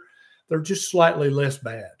better. They're just slightly less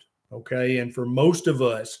bad. Okay. And for most of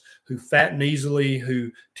us who fatten easily, who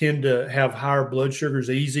tend to have higher blood sugars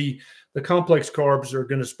easy, the complex carbs are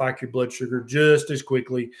going to spike your blood sugar just as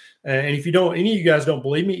quickly. And if any of you guys don't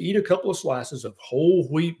believe me, eat a couple of slices of whole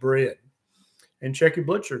wheat bread and check your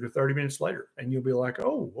blood sugar 30 minutes later. And you'll be like,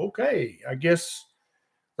 oh, okay, I guess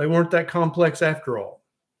they weren't that complex after all.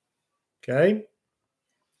 Okay.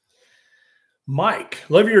 Mike,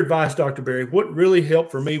 love your advice, Dr. Berry. What really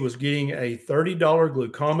helped for me was getting a $30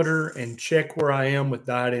 glucometer and check where I am with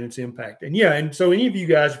diet and its impact. And yeah, and so any of you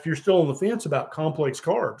guys, if you're still on the fence about complex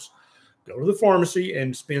carbs, go to the pharmacy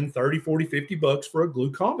and spend 30, 40, 50 bucks for a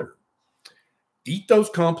glucometer. Eat those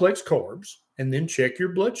complex carbs and then check your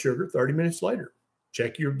blood sugar 30 minutes later.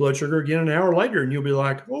 Check your blood sugar again an hour later, and you'll be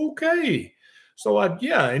like, okay. So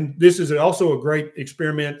and this is also a great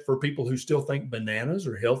experiment for people who still think bananas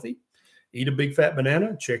are healthy. Eat a big fat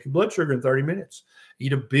banana, check your blood sugar in 30 minutes.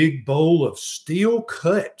 Eat a big bowl of steel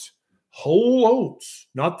cut whole oats,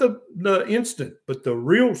 not the instant, but the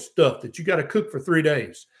real stuff that you got to cook for 3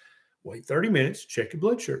 days. Wait 30 minutes, check your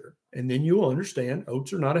blood sugar, and then you'll understand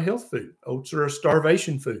oats are not a health food. Oats are a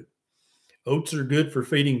starvation food. Oats are good for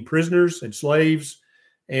feeding prisoners and slaves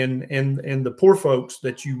and the poor folks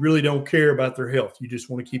that you really don't care about their health. You just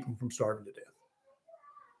want to keep them from starving to death.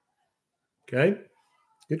 Okay.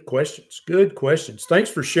 Good questions. Good questions. Thanks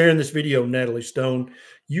for sharing this video, Natalie Stone.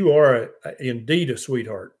 You are indeed a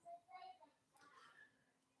sweetheart.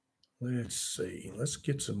 Let's see. Let's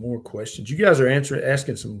get some more questions. You guys are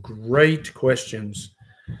asking some great questions.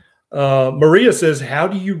 Maria says, how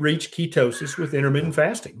do you reach ketosis with intermittent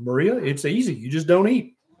fasting? Maria, it's easy. You just don't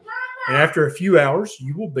eat. And after a few hours,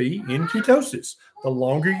 you will be in ketosis. The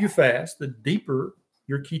longer you fast, the deeper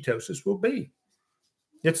your ketosis will be.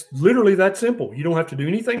 It's literally that simple. You don't have to do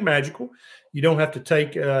anything magical. You don't have to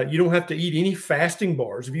take, you don't have to eat any fasting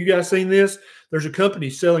bars. Have you guys seen this? There's a company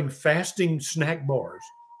selling fasting snack bars.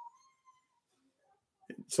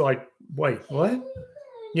 It's like, wait, what?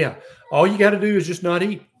 Yeah. All you got to do is just not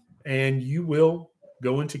eat, and you will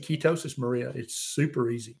go into ketosis, Maria. It's super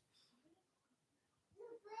easy.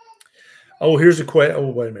 Oh, here's a question. Oh,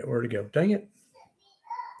 wait a minute. Where'd it go? Dang it.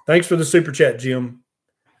 Thanks for the super chat, Jim.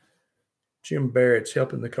 Jim Barrett's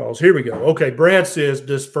helping the cause. Here we go. Okay. Brad says,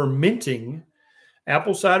 does fermenting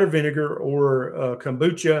apple cider vinegar or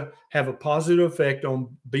kombucha have a positive effect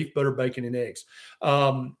on beef, butter, bacon, and eggs?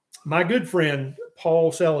 My good friend,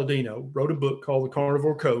 Paul Saladino, wrote a book called The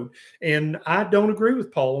Carnivore Code. And I don't agree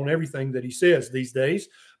with Paul on everything that he says these days.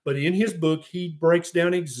 But in his book, he breaks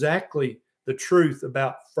down exactly the truth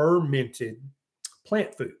about fermented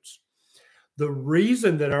plant foods. The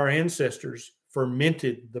reason that our ancestors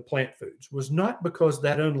fermented the plant foods was not because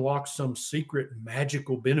that unlocked some secret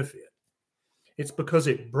magical benefit. It's because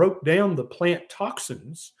it broke down the plant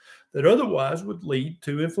toxins that otherwise would lead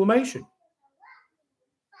to inflammation.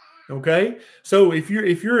 Okay, so if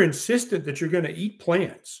you're insistent that you're going to eat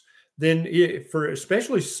plants, then for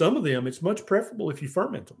especially some of them, it's much preferable if you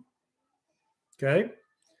ferment them. Okay,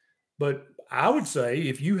 but I would say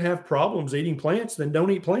if you have problems eating plants, then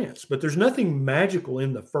don't eat plants. But there's nothing magical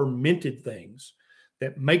in the fermented things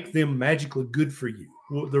that make them magically good for you.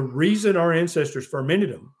 Well, the reason our ancestors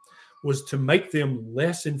fermented them was to make them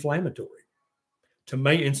less inflammatory, to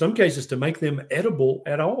make, in some cases, to make them edible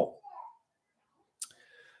at all.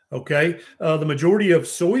 Okay, the majority of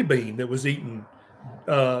soybean that was eaten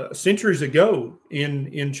centuries ago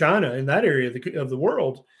in China, in that area of the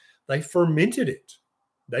world, they fermented it.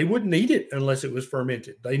 They wouldn't eat it unless it was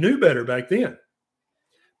fermented. They knew better back then.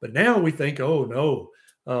 But now we think, oh no,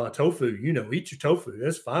 tofu, eat your tofu.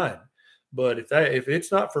 That's fine. But if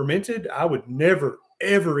it's not fermented, I would never,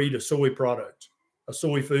 ever eat a soy product, a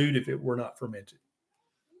soy food, if it were not fermented.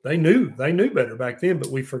 They knew better back then, but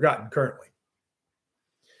we've forgotten currently.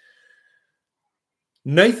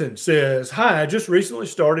 Nathan says, hi, I just recently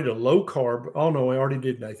started a low carb. Oh, no, we already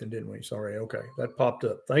did, Nathan, didn't we? Sorry. Okay. That popped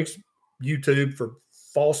up. Thanks, YouTube, for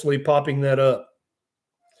falsely popping that up.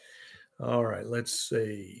 All right. Let's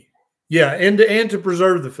see. Yeah. And to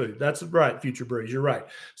preserve the food. That's right, Future Breeze. You're right.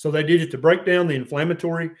 So they did it to break down the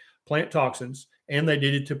inflammatory plant toxins, and they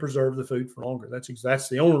did it to preserve the food for longer. That's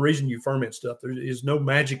the only reason you ferment stuff. There is no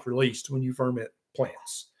magic released when you ferment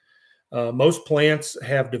plants. Most plants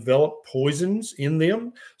have developed poisons in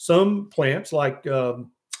them. Some plants, like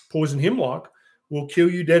poison hemlock, will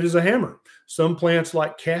kill you dead as a hammer. Some plants,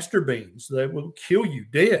 like castor beans, that will kill you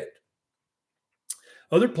dead.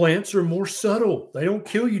 Other plants are more subtle. They don't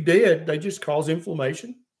kill you dead. They just cause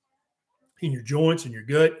inflammation in your joints, in your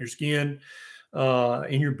gut, your skin,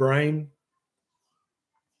 in your brain.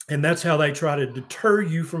 And that's how they try to deter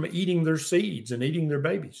you from eating their seeds and eating their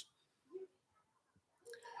babies.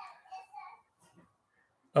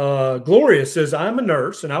 Gloria says, I'm a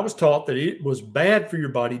nurse and I was taught that it was bad for your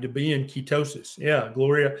body to be in ketosis. Yeah,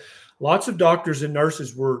 Gloria, lots of doctors and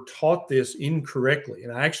nurses were taught this incorrectly.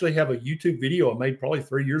 And I actually have a YouTube video I made probably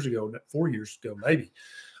 4 years ago, maybe,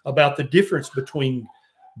 about the difference between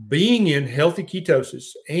being in healthy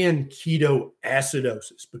ketosis and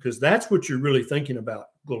ketoacidosis, because that's what you're really thinking about,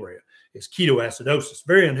 Gloria, is ketoacidosis.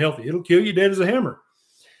 Very unhealthy. It'll kill you dead as a hammer.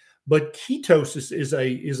 But ketosis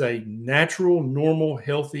is a natural, normal,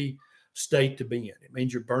 healthy state to be in. It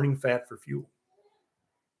means you're burning fat for fuel.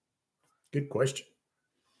 Good question.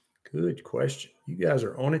 Good question. You guys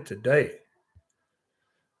are on it today.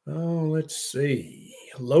 Oh, let's see.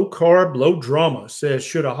 Low carb, low drama says,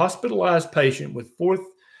 should a hospitalized patient with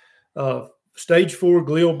stage 4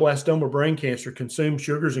 glioblastoma brain cancer consume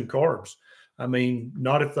sugars and carbs? I mean,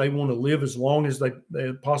 not if they want to live as long as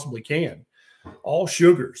they possibly can. All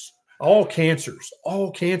sugars, all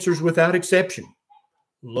cancers without exception,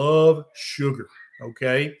 love sugar,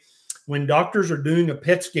 okay? When doctors are doing a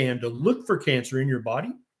PET scan to look for cancer in your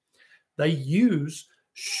body, they use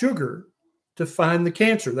sugar to find the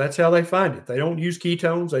cancer. That's how they find it. They don't use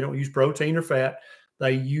ketones. They don't use protein or fat.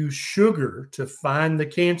 They use sugar to find the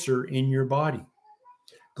cancer in your body.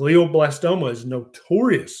 Glioblastoma is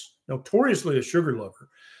notoriously a sugar lover.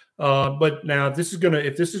 But now, if this is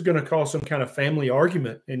going to cause some kind of family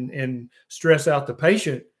argument and stress out the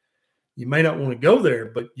patient, you may not want to go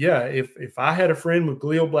there. But yeah, if I had a friend with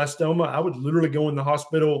glioblastoma, I would literally go in the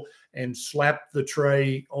hospital and slap the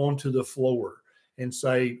tray onto the floor and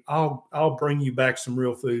say, I'll bring you back some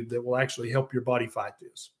real food that will actually help your body fight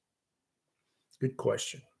this. Good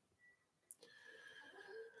question.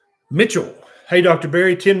 Mitchell, hey, Dr.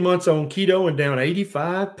 Berry, 10 months on keto and down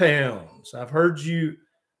 85 pounds. I've heard you.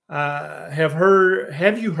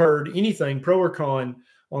 Have you heard anything pro or con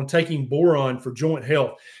on taking boron for joint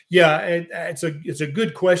health. Yeah, it's a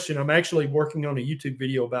good question. I'm actually working on a YouTube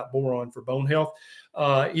video about boron for bone health.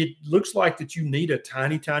 It looks like that you need a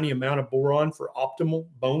tiny amount of boron for optimal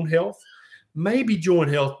bone health, maybe joint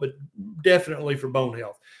health, but definitely for bone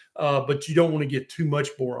health. But you don't want to get too much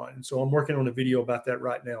boron. And so I'm working on a video about that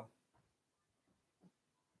right now.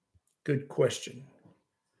 Good question.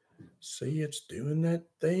 See, it's doing that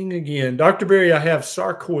thing again. Dr. Berry, I have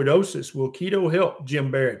sarcoidosis. Will keto help? Jim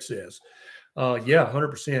Barrett says. Yeah,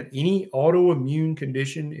 100%. Any autoimmune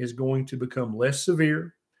condition is going to become less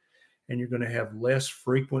severe, and you're going to have less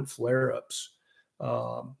frequent flare-ups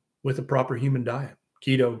with a proper human diet.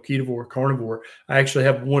 Keto, Ketovore, Carnivore. I actually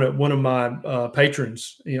have one of my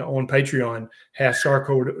patrons, on Patreon has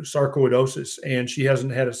sarcoidosis, and she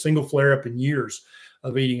hasn't had a single flare-up in years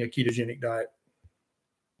of eating a ketogenic diet.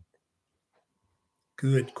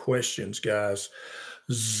 Good questions, guys.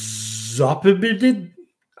 I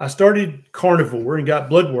started Carnivore and got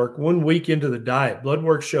blood work 1 week into the diet. Blood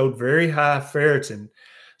work showed very high ferritin.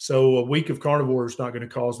 So a week of Carnivore is not going to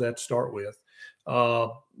cause that to start with.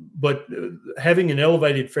 But having an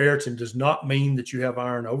elevated ferritin does not mean that you have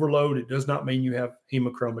iron overload. It does not mean you have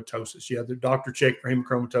hemochromatosis. You have the doctor check for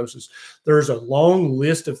hemochromatosis. There's a long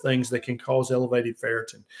list of things that can cause elevated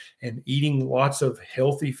ferritin, and eating lots of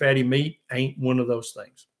healthy fatty meat ain't one of those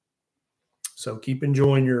things. So keep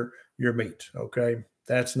enjoying your meat. Okay.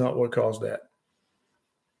 That's not what caused that.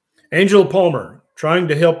 Angela Palmer, trying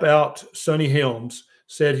to help out Sonny Helms,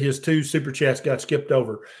 said his 2 super chats got skipped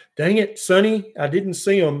over. Dang it, Sonny, I didn't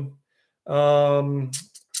see them.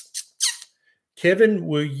 Kevin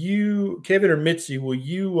or Mitzi, will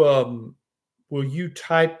you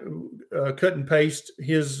type, cut and paste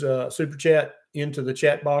his super chat into the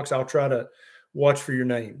chat box? I'll try to watch for your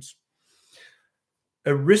names.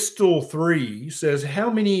 Aristal3 says, how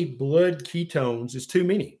many blood ketones is too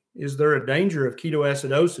many? Is there a danger of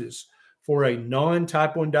ketoacidosis for a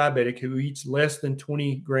non-type 1 diabetic who eats less than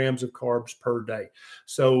 20 grams of carbs per day?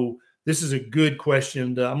 So this is a good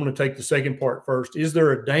question. I'm going to take the second part first. Is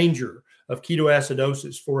there a danger of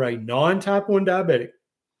ketoacidosis for a non-type 1 diabetic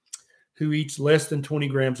who eats less than 20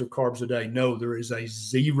 grams of carbs a day? No, there is a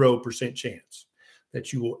 0% chance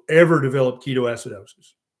that you will ever develop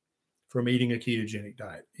ketoacidosis from eating a ketogenic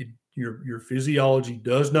diet. Your physiology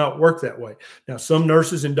does not work that way. Now, some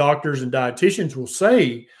nurses and doctors and dietitians will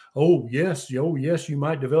say, oh yes, you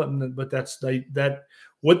might develop, but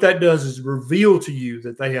what that does is reveal to you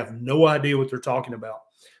that they have no idea what they're talking about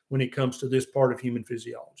when it comes to this part of human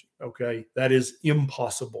physiology. Okay, that is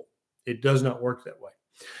impossible. It does not work that way.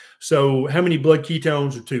 So, how many blood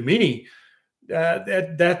ketones are too many?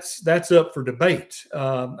 That's up for debate.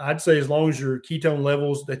 I'd say as long as your ketone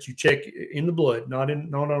levels that you check in the blood, not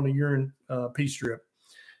on a urine pee strip,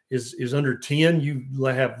 is under 10, you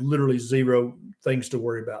have literally 0 things to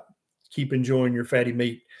worry about. Keep enjoying your fatty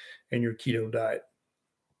meat and your keto diet.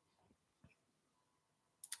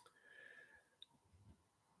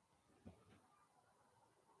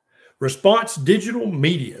 Response Digital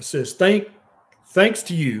Media says, thanks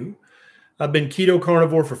to you, I've been keto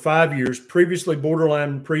carnivore for 5 years, previously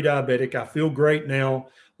borderline pre-diabetic. I feel great now.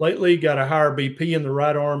 Lately, got a higher BP in the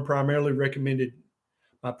right arm,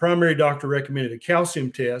 my primary doctor recommended a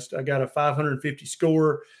calcium test. I got a 550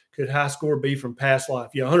 score. Could high score be from past life?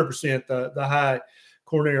 Yeah, 100%. The high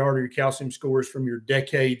coronary artery calcium scores from your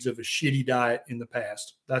decades of a shitty diet in the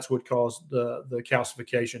past. That's what caused the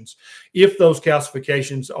calcifications. If those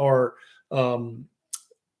calcifications are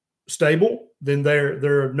stable, then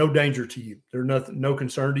they're of no danger to you. They're no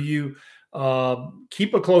concern to you.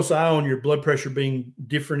 Keep a close eye on your blood pressure being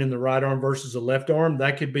different in the right arm versus the left arm.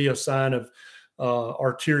 That could be a sign of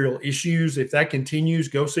arterial issues. If that continues,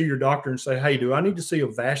 go see your doctor and say, hey, do I need to see a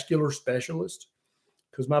vascular specialist?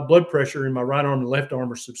 Because my blood pressure in my right arm and left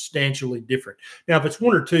arm are substantially different. Now, if it's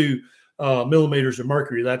 1 or 2 millimeters of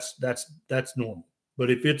mercury, that's normal. But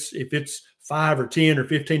if it's 5 or 10 or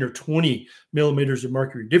 15 or 20 millimeters of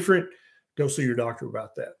mercury different, go see your doctor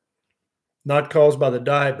about that. Not caused by the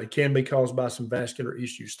diet, but can be caused by some vascular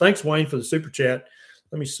issues. Thanks, Wayne, for the super chat.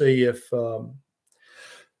 Let me see if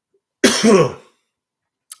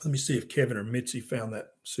Kevin or Mitzi found that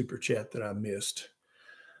super chat that I missed.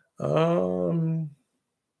 No.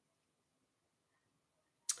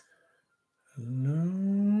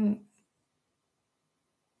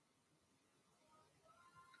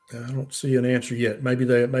 I don't see an answer yet. Maybe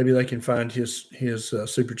they can find his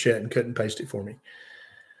super chat and cut and paste it for me.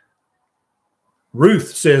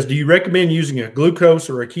 Ruth says, do you recommend using a glucose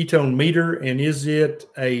or a ketone meter? And is it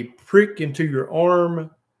a prick into your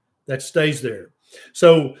arm that stays there?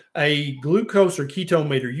 So a glucose or ketone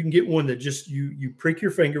meter, you can get one that just you prick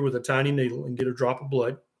your finger with a tiny needle and get a drop of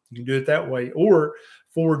blood. You can do it that way. Or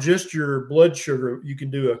for just your blood sugar, you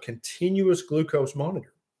can do a continuous glucose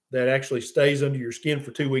monitor that actually stays under your skin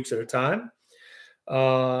for 2 weeks at a time.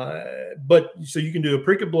 But so you can do a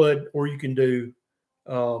prick of blood, or you can do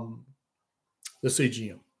the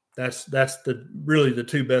CGM. That's really the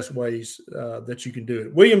two best ways that you can do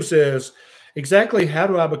it. William says, exactly how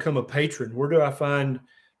do I become a patron? Where do I find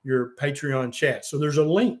your Patreon chat? So there's a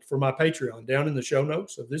link for my Patreon down in the show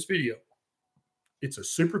notes of this video. It's a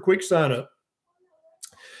super quick sign up.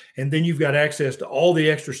 And then you've got access to all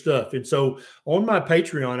the extra stuff. And so on my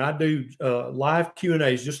Patreon, I do live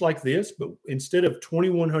Q&As just like this, but instead of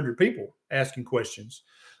 2,100 people asking questions,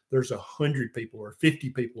 there's 100 people or 50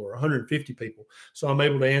 people or 150 people. So I'm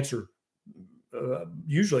able to answer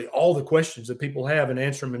usually all the questions that people have and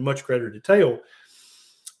answer them in much greater detail.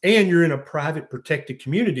 And you're in a private, protected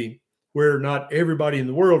community where not everybody in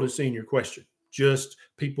the world is seeing your question. Just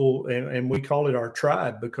people, and we call it our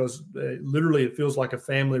tribe, because literally it feels like a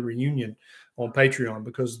family reunion on Patreon,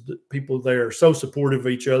 because the people there are so supportive of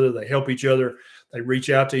each other. They help each other. They reach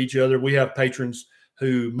out to each other. We have patrons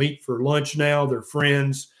who meet for lunch now. They're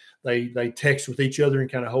friends. They text with each other and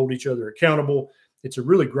kind of hold each other accountable. It's a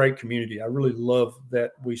really great community. I really love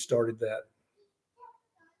that we started that.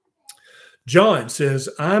 John says,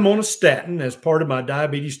 I'm on a statin as part of my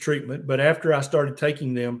diabetes treatment, but after I started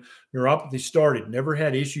taking them, neuropathy started. Never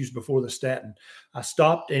had issues before the statin. I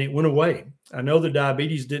stopped and it went away. I know the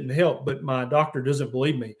diabetes didn't help, but my doctor doesn't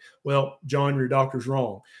believe me. Well, John, your doctor's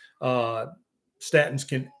wrong. Statins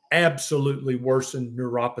can absolutely worsen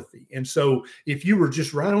neuropathy. And so if you were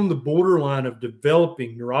just right on the borderline of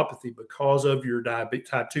developing neuropathy because of your type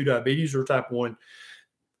 2 diabetes or type 1,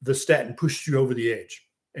 the statin pushed you over the edge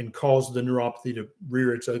and caused the neuropathy to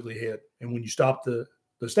rear its ugly head. And when you stopped the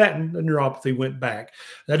statin, the neuropathy went back.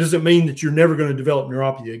 That doesn't mean that you're never going to develop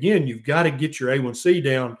neuropathy again. You've got to get your A1C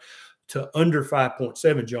down to under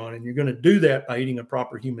 5.7, John. And you're going to do that by eating a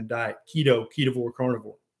proper human diet, keto, ketovore,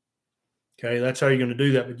 carnivore. Okay, that's how you're going to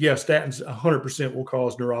do that. But yeah, statins 100% will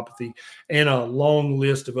cause neuropathy and a long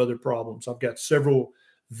list of other problems. I've got several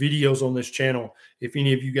videos on this channel if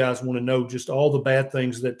any of you guys want to know just all the bad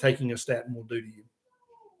things that taking a statin will do to you.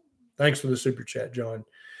 Thanks for the super chat, John.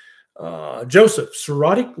 Joseph,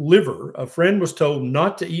 cirrhotic liver. A friend was told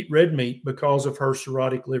not to eat red meat because of her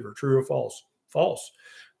cirrhotic liver. True or false? False.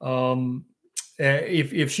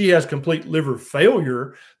 If she has complete liver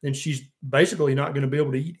failure, then she's basically not going to be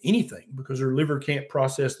able to eat anything because her liver can't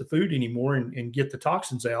process the food anymore and get the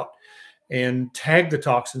toxins out and tag the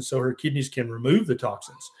toxins so her kidneys can remove the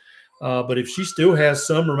toxins. But if she still has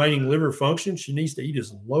some remaining liver function, she needs to eat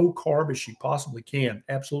as low carb as she possibly can.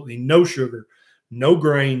 Absolutely no sugar, no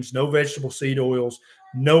grains, no vegetable seed oils,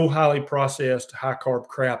 no highly processed high carb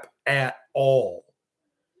crap at all.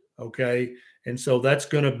 Okay. And so that's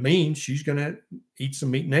going to mean she's going to eat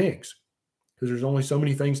some meat and eggs because there's only so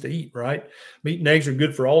many things to eat, right? Meat and eggs are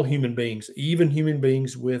good for all human beings, even human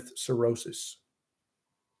beings with cirrhosis.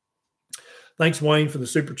 Thanks, Wayne, for the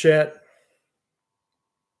super chat.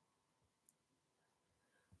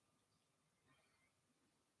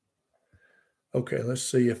 Okay, let's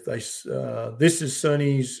see if they, this is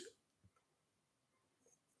Sonny's,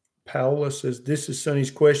 Paola says, this is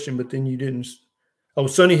Sonny's question, but then you didn't. Oh,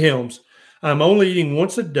 Sonny Helms. I'm only eating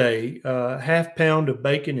once a day, half pound of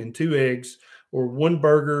bacon and 2 eggs, or 1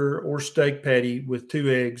 burger or steak patty with 2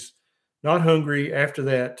 eggs. Not hungry after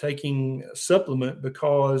that, taking a supplement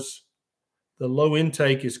because the low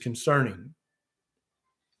intake is concerning.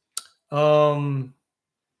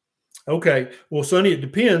 Okay. Well, Sonny, it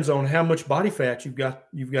depends on how much body fat you've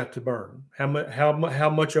got to burn. How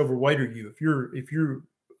much overweight are you? If you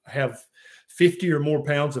have 50 or more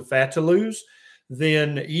pounds of fat to lose,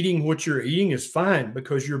 then eating what you're eating is fine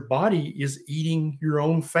because your body is eating your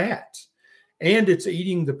own fat and it's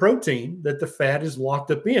eating the protein that the fat is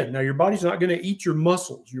locked up in. Now, your body's not going to eat your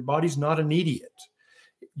muscles. Your body's not an idiot.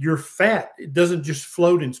 Your fat, it doesn't just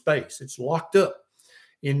float in space. It's locked up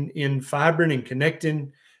in fibrin and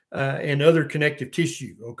connectin and other connective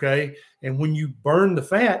tissue, okay? And when you burn the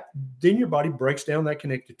fat, then your body breaks down that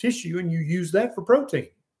connective tissue and you use that for protein.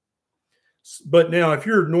 But now if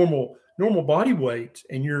you're normal body weight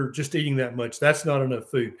and you're just eating that much, that's not enough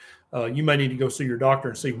food. You may need to go see your doctor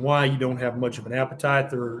and see why you don't have much of an appetite.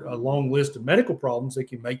 There are a long list of medical problems that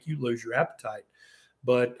can make you lose your appetite.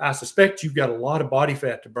 But I suspect you've got a lot of body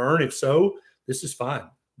fat to burn. If so, this is fine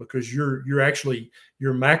because you're actually,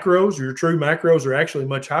 your macros, your true macros are actually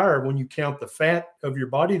much higher when you count the fat of your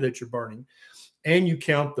body that you're burning and you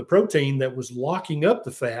count the protein that was locking up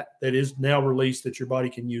the fat that is now released that your body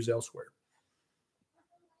can use elsewhere?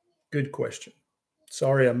 Good question.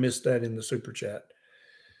 Sorry, I missed that in the super chat.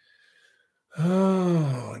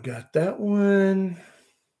 Oh, I got that one.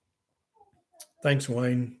 Thanks,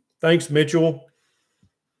 Wayne. Thanks, Mitchell.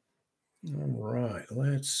 All right,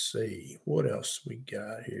 let's see what else we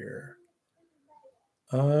got here.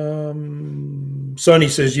 Sonny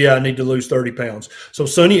says, yeah, I need to lose 30 pounds. So,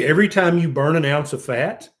 Sonny, every time you burn an ounce of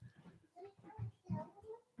fat,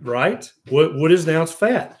 right? What is an ounce of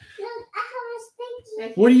fat?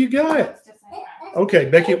 What do you got? Okay,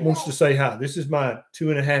 Beckett wants to say hi. This is my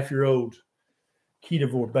 2.5-year-old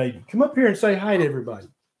Ketovore baby. Come up here and say hi to everybody.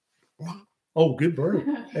 Oh, good bird.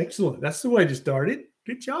 Excellent. That's the way to start it.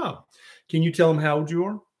 Good job. Can you tell them how old you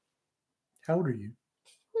are? How old are you?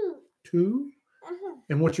 2?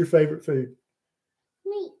 And what's your favorite food?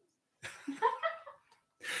 Meat.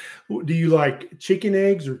 Do you like chicken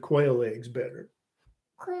eggs or quail eggs better?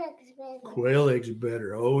 Quail eggs better. Quail eggs are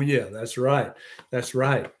better. Oh, yeah, that's right. That's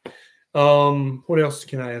right. What else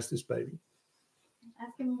can I ask this baby?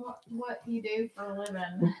 Ask him what you do for a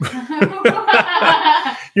living.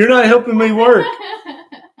 You're not helping me work.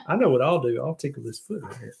 I know what I'll do. I'll tickle this foot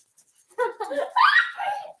right here.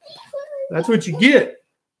 That's what you get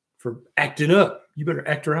for acting up. You better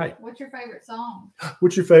act right. What's your favorite song?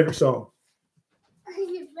 What's your favorite song?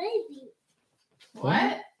 Baby.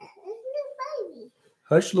 What? Baby.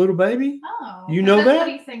 Hush, Little Baby? Oh. You know that's that? What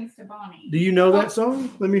he sings to Bonnie. Do you know that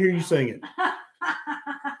song? Let me hear you sing it.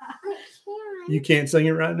 You can't sing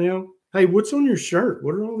it right now? Hey, what's on your shirt?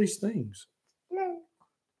 What are all these things? No.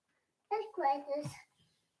 Excavators.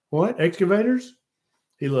 What? Excavators?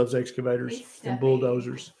 He loves excavators He's and stuffy.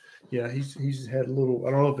 bulldozers. Yeah, he's had a little,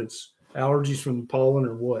 I don't know if it's allergies from the pollen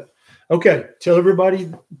or what. Okay, tell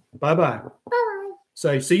everybody bye-bye. Bye.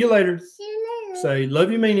 Say, see you later. See you later. Say,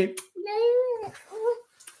 love you, mean it.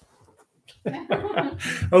 No.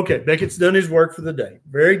 Okay, Beckett's done his work for the day.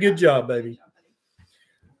 Very good job, baby.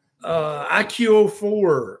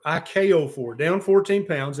 IKO4, down 14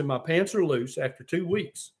 pounds, and my pants are loose after 2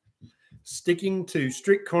 weeks. Sticking to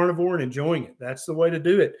strict carnivore and enjoying it. That's the way to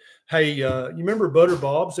do it. Hey, you remember Butter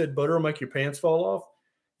Bob said butter will make your pants fall off?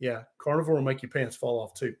 Yeah, carnivore will make your pants fall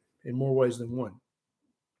off too, in more ways than one.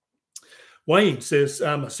 Wayne says,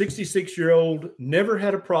 I'm a 66-year-old, never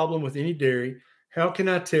had a problem with any dairy. How can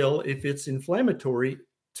I tell if it's inflammatory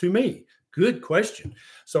to me? Good question.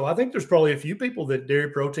 So I think there's probably a few people that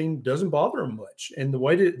dairy protein doesn't bother them much. And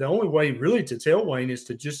the only way really to tell, Wayne, is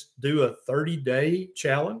to just do a 30-day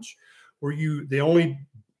challenge where the only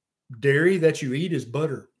dairy that you eat is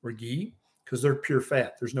butter or ghee, because they're pure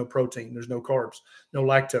fat. There's no protein, there's no carbs, no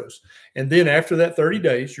lactose. And then after that 30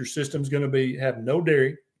 days, your system's going to have no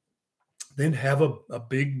dairy. Then have a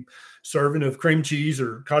big serving of cream cheese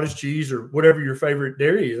or cottage cheese or whatever your favorite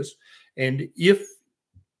dairy is. And if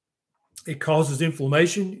it causes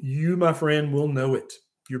inflammation, you, my friend, will know it.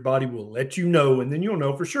 Your body will let you know, and then you'll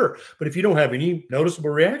know for sure. But if you don't have any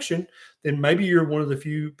noticeable reaction, then maybe you're one of the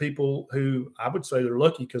few people who I would say they're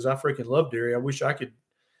lucky, because I freaking love dairy. I wish I could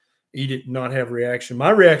eat it and not have reaction.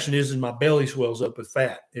 My reaction is my belly swells up with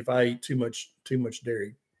fat if I eat too much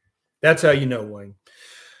dairy. That's how you know, Wayne.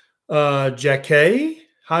 Jackie,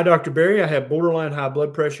 hi, Dr. Berry. I have borderline high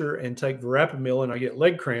blood pressure and take Verapamil, and I get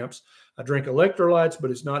leg cramps. I drink electrolytes, but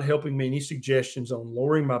it's not helping me. Any suggestions on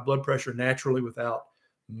lowering my blood pressure naturally without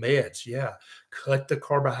meds? Yeah, cut the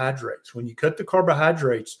carbohydrates. When you cut the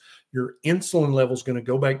carbohydrates, your insulin level is going to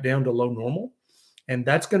go back down to low normal, and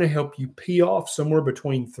that's going to help you pee off somewhere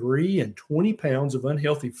between 3 and 20 pounds of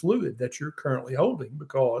unhealthy fluid that you're currently holding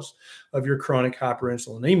because of your chronic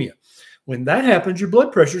hyperinsulinemia. When that happens, your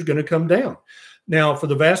blood pressure is going to come down. Now, for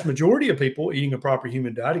the vast majority of people eating a proper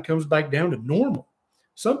human diet, it comes back down to normal.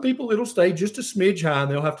 Some people, it'll stay just a smidge high,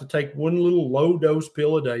 and they'll have to take one little low-dose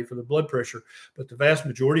pill a day for the blood pressure. But the vast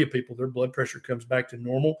majority of people, their blood pressure comes back to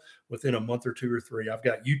normal within a month or 2 or 3. I've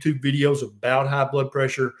got YouTube videos about high blood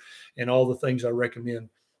pressure and all the things I recommend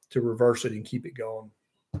to reverse it and keep it going.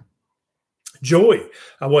 Joy,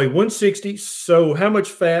 I weigh 160. So how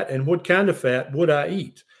much fat and what kind of fat would I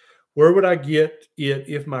eat? Where would I get it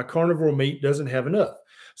if my carnivore meat doesn't have enough?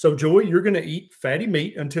 So, Joy, you're going to eat fatty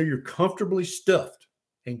meat until you're comfortably stuffed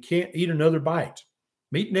and can't eat another bite.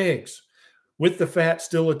 Meat and eggs with the fat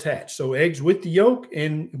still attached. So eggs with the yolk.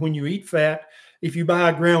 And when you eat fat, if you buy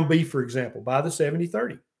a ground beef, for example, buy the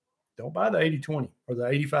 70-30. Don't buy the 80-20 or the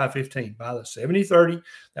 85-15. Buy the 70-30.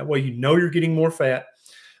 That way you know you're getting more fat.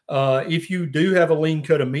 If you do have a lean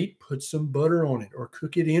cut of meat, put some butter on it, or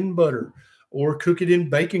cook it in butter, or cook it in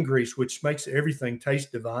bacon grease, which makes everything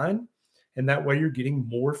taste divine. And that way you're getting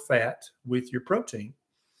more fat with your protein.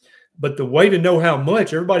 But the way to know how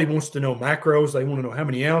much, everybody wants to know macros. They want to know how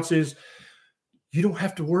many ounces. You don't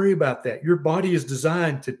have to worry about that. Your body is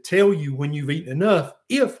designed to tell you when you've eaten enough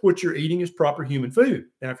if what you're eating is proper human food.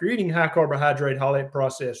 Now, if you're eating high carbohydrate, highly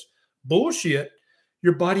processed bullshit,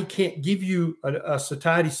 your body can't give you a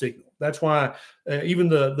satiety signal. That's why even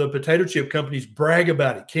the potato chip companies brag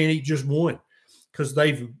about it. Can't eat just one, because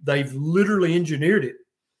they've literally engineered it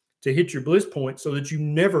to hit your bliss point so that you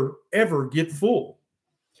never, ever get full.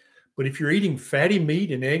 But if you're eating fatty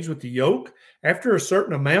meat and eggs with the yolk, after a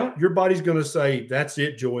certain amount, your body's going to say, that's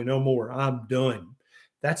it, Joy, no more. I'm done.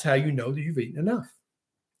 That's how you know that you've eaten enough.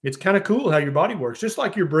 It's kind of cool how your body works, just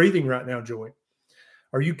like you're breathing right now, Joy.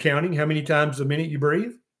 Are you counting how many times a minute you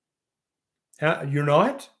breathe? You're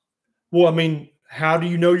not? Well, I mean, how do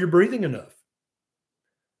you know you're breathing enough?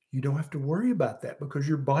 You don't have to worry about that because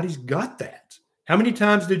your body's got that. How many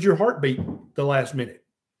times did your heart beat the last minute?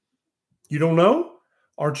 You don't know?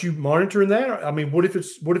 Aren't you monitoring that? I mean, what if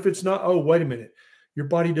it's not? Oh, wait a minute. Your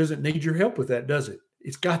body doesn't need your help with that, does it?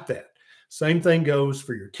 It's got that. Same thing goes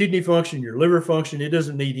for your kidney function, your liver function. It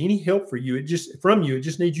doesn't need any help for you. It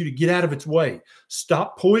just needs you to get out of its way.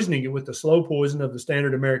 Stop poisoning it with the slow poison of the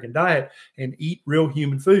standard American diet and eat real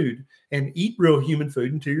human food, and eat real human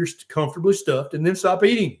food until you're comfortably stuffed, and then stop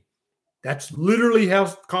eating. That's literally how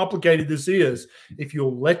complicated this is. If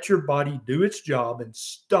you'll let your body do its job and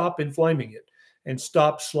stop inflaming it and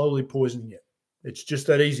stop slowly poisoning it. It's just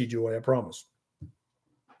that easy, Joy, I promise.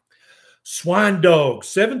 Swine Dog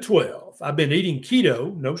 712. I've been eating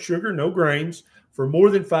keto, no sugar, no grains, for more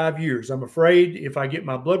than 5 years. I'm afraid if I get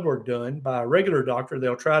my blood work done by a regular doctor,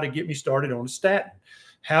 they'll try to get me started on a statin.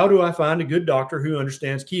 How do I find a good doctor who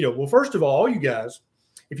understands keto? Well, first of all you guys,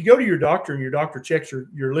 if you go to your doctor and your doctor checks your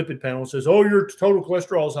lipid panel and says, oh, your total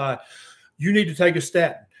cholesterol is high, you need to take a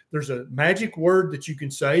statin. There's a magic word that you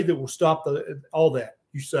can say that will stop all that.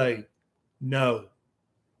 You say, no.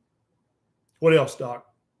 What else, doc?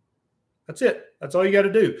 That's it. That's all you got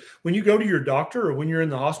to do. When you go to your doctor or when you're in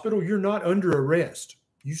the hospital, you're not under arrest.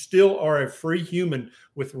 You still are a free human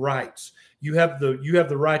with rights. You have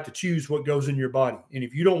the right to choose what goes in your body. And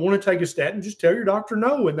if you don't want to take a statin, just tell your doctor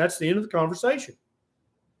no, and that's the end of the conversation.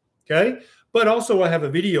 Okay? But also I have a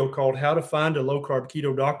video called How to Find a Low-Carb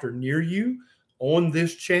Keto Doctor Near You on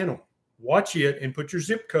this channel. Watch it and put your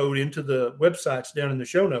zip code into the websites down in the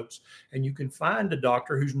show notes, and you can find a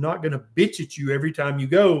doctor who's not going to bitch at you every time you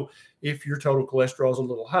go if your total cholesterol is a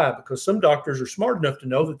little high, because some doctors are smart enough to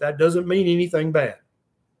know that that doesn't mean anything bad.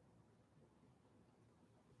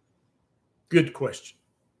 Good question.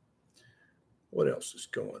 What else is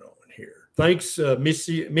going on here? Thanks,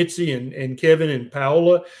 Mitzi and Kevin and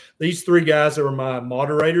Paola. These three guys are my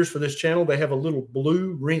moderators for this channel. They have a little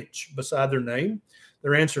blue wrench beside their name.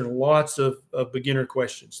 They're answering lots of beginner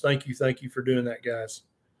questions. Thank you for doing that, guys.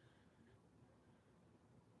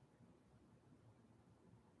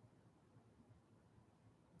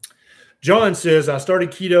 John says, I started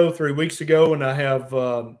keto 3 weeks ago, and I have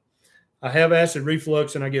acid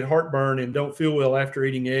reflux, and I get heartburn and don't feel well after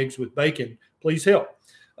eating eggs with bacon. Please help.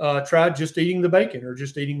 Try just eating the bacon or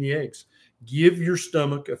just eating the eggs. Give your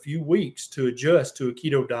stomach a few weeks to adjust to a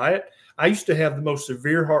keto diet. I used to have the most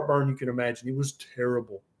severe heartburn you can imagine. It was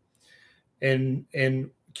terrible. And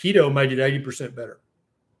keto made it 80% better.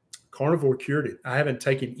 Carnivore cured it. I haven't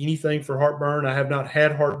taken anything for heartburn. I have not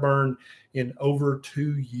had heartburn in over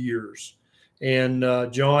 2 years. And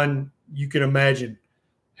John, you can imagine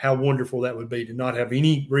how wonderful that would be to not have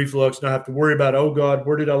any reflux, not have to worry about, oh God,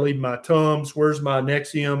 where did I leave my Tums? Where's my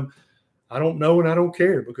Nexium? I don't know, and I don't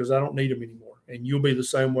care because I don't need them anymore. And you'll be the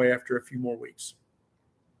same way after a few more weeks.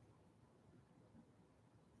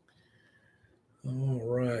 All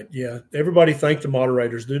right. Yeah. Everybody thank the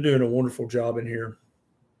moderators. They're doing a wonderful job in here.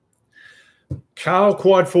 Kyle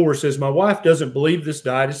Quad 4 says, my wife doesn't believe this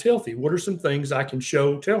diet is healthy. What are some things I can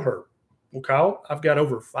tell her? Well, Kyle, I've got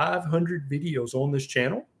over 500 videos on this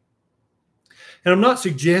channel. And I'm not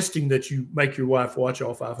suggesting that you make your wife watch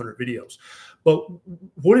all 500 videos. But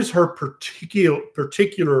what is her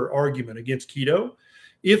particular argument against keto?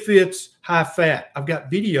 If it's high fat, I've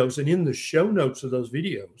got videos, and in the show notes of those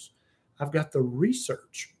videos, I've got the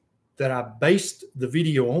research that I based the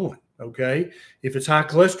video on. Okay. If it's high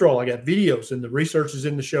cholesterol, I got videos, and the research is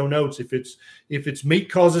in the show notes. If it's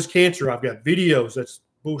meat causes cancer, I've got videos. That's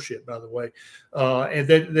bullshit, by the way. And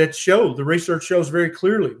the research shows very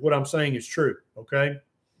clearly what I'm saying is true. Okay.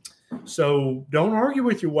 So don't argue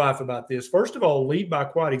with your wife about this. First of all, lead by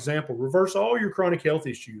quiet example. Reverse all your chronic health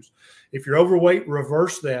issues. If you're overweight,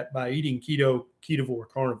 reverse that by eating keto, ketovore,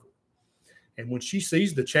 carnivore. And when she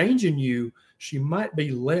sees the change in you, she might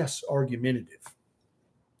be less argumentative.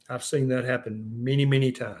 I've seen that happen many,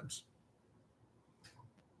 many times.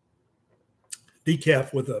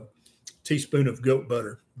 Decaf with a teaspoon of goat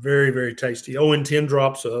butter. Very, very tasty. Oh, and 10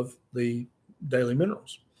 drops of the daily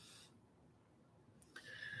minerals.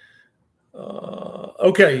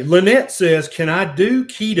 Okay, Lynette says, can I do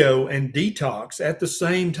keto and detox at the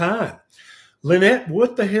same time? Lynette,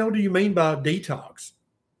 what the hell do you mean by detox?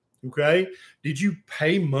 Okay, did you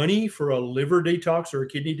pay money for a liver detox or a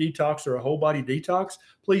kidney detox or a whole body detox?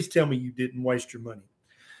 Please tell me you didn't waste your money.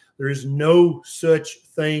 There is no such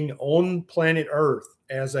thing on planet Earth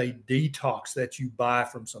as a detox that you buy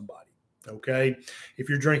from somebody. Okay, if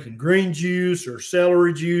you're drinking green juice or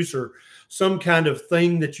celery juice or some kind of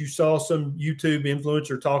thing that you saw some YouTube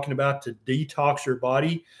influencer talking about to detox your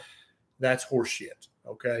body, that's horseshit.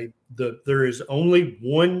 Okay, there is only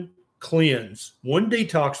one cleanse, one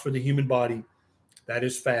detox for the human body. That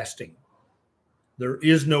is fasting. There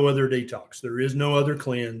is no other detox. There is no other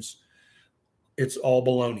cleanse. It's all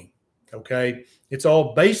baloney. Okay, it's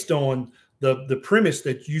all based on the premise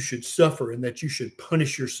that you should suffer and that you should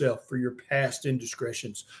punish yourself for your past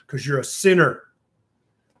indiscretions because you're a sinner.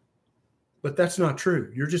 But that's not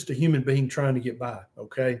true. You're just a human being trying to get by.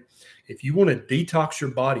 Okay, if you want to detox your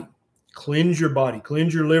body, cleanse your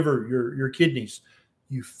liver, your kidneys,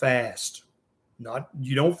 you fast.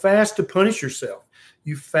 You don't fast to punish yourself.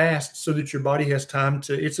 You fast so that your body has time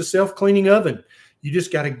to, it's a self-cleaning oven. You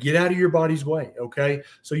just got to get out of your body's way. Okay.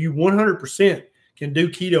 So you 100% can do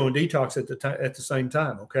keto and detox at the same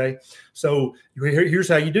time. Okay. So here's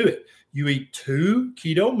how you do it. You eat 2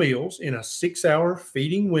 keto meals in a 6-hour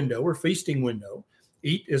feeding window or feasting window.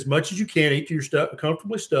 Eat as much as you can, eat your stuff,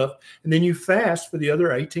 comfortably stuffed, and then you fast for the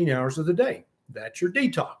other 18 hours of the day. That's your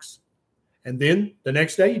detox. And then the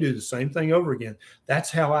next day you do the same thing over again.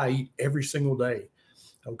 That's how I eat every single day.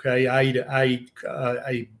 Okay, I eat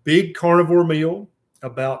a big carnivore meal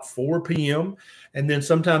about 4 p.m. And then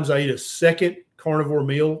sometimes I eat a second carnivore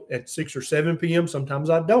meal at 6 or 7 p.m. Sometimes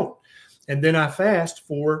I don't. And then I fast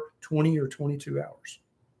for 20 or 22 hours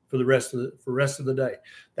for the rest of the day.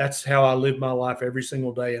 That's how I live my life every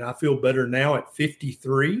single day. And I feel better now at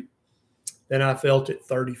 53 than I felt at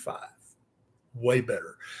 35. Way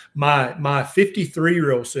better. My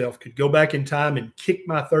 53-year-old self could go back in time and kick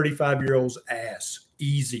my 35-year-old's ass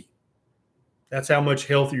easy. That's how much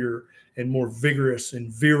healthier and more vigorous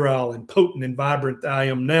and virile and potent and vibrant I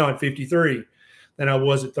am now at 53 than I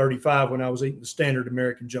was at 35 when I was eating the standard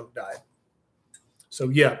American junk diet. So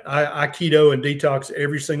yeah, I keto and detox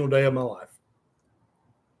every single day of my life.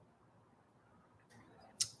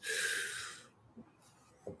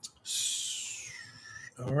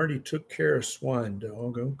 I already took care of swine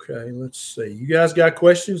dog. Okay, let's see. You guys got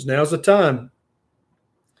questions? Now's the time.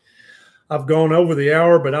 I've gone over the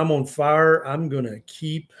hour, but I'm on fire. I'm going to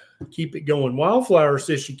keep it going. Wildflower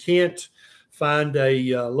says she can't find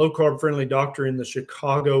a low-carb friendly doctor in the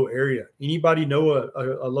Chicago area. Anybody know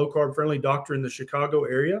a low-carb friendly doctor in the Chicago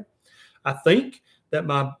area? I think that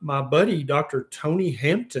my buddy, Dr. Tony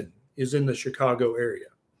Hampton, is in the Chicago area.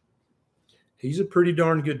 He's a pretty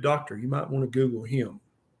darn good doctor. You might want to Google him.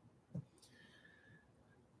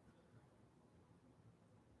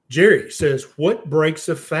 Jerry says, what breaks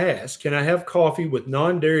a fast? Can I have coffee with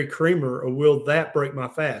non-dairy creamer or will that break my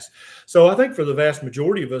fast? So I think for the vast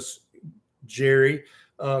majority of us, Jerry,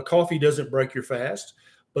 coffee doesn't break your fast,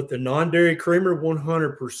 but the non-dairy creamer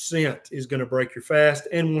 100% is going to break your fast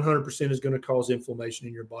and 100% is going to cause inflammation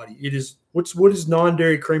in your body. What is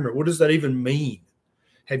non-dairy creamer? What does that even mean?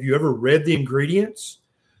 Have you ever read the ingredients?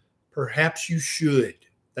 Perhaps you should.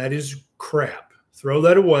 That is crap. Throw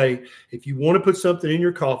that away. If you want to put something in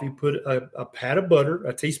your coffee, put a pat of butter,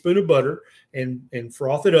 a teaspoon of butter, and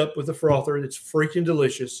froth it up with a frother. That's freaking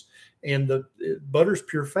delicious. And the butter's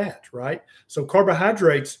pure fat, right? So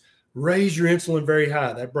carbohydrates raise your insulin very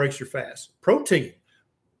high. That breaks your fast. Protein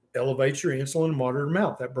elevates your insulin a moderate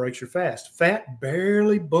amount. That breaks your fast. Fat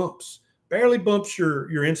barely bumps your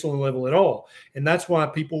insulin level at all. And that's why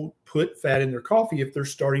people put fat in their coffee if they're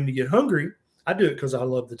starting to get hungry. I do it because I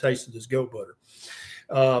love the taste of this goat butter.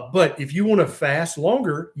 But if you want to fast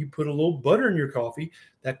longer, you put a little butter in your coffee.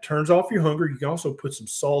 That turns off your hunger. You can also put some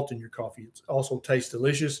salt in your coffee. It also tastes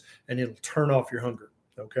delicious, and it'll turn off your hunger,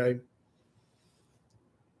 okay?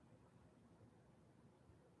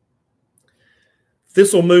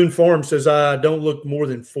 Thistle Moon Farm says, I don't look more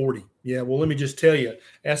than 40. Yeah, well, let me just tell you.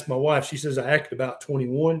 Ask my wife. She says I act about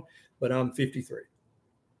 21, but I'm 53.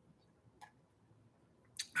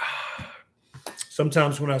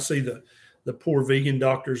 Sometimes when I see the poor vegan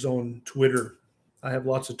doctors on Twitter, I have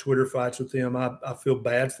lots of Twitter fights with them. I feel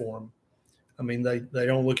bad for them. I mean, they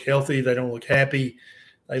don't look healthy. They don't look happy.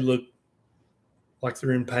 They look like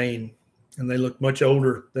they're in pain, and they look much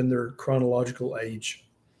older than their chronological age.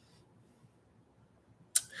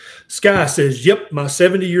 Sky says, yep, my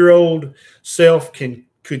 70-year-old self could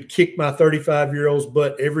kick my 35-year-old's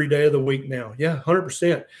butt every day of the week now. Yeah,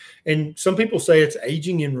 100%. And some people say it's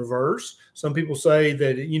aging in reverse. Some people say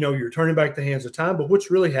that, you're turning back the hands of time. But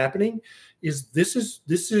what's really happening is this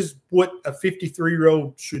is what a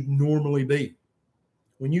 53-year-old should normally be.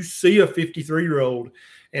 When you see a 53-year-old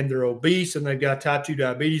and they're obese and they've got type 2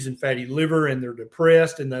 diabetes and fatty liver and they're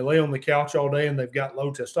depressed and they lay on the couch all day and they've got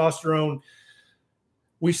low testosterone,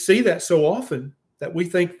 we see that so often that we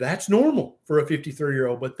think that's normal for a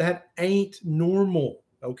 53-year-old, but that ain't normal,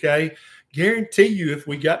 okay? Guarantee you, if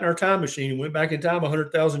we got in our time machine and went back in time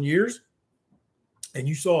 100,000 years and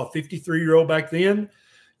you saw a 53-year-old back then,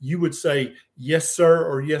 you would say, yes, sir,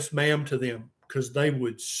 or yes, ma'am to them, because they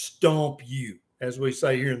would stomp you, as we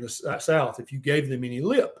say here in the South, if you gave them any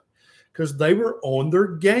lip, because they were on their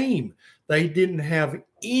game. They didn't have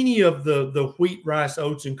any of the wheat, rice,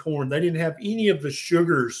 oats, and corn. They didn't have any of the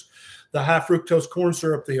sugars, the high fructose corn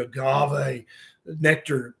syrup, the agave,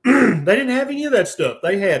 nectar. They didn't have any of that stuff.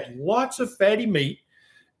 They had lots of fatty meat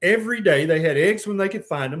every day. They had eggs when they could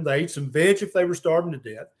find them. They ate some veg if they were starving to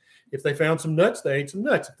death. If they found some nuts, they ate some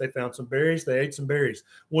nuts. If they found some berries, they ate some berries.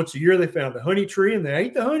 Once a year, they found a honey tree and they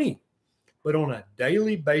ate the honey. But on a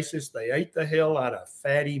daily basis, they ate the hell out of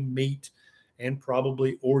fatty meat and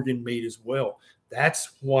probably organ meat as well.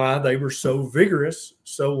 That's why they were so vigorous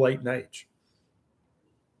so late in age.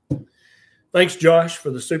 Thanks, Josh, for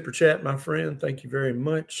the super chat, my friend. Thank you very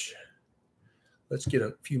much. Let's get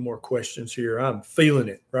a few more questions here. I'm feeling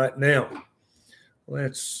it right now.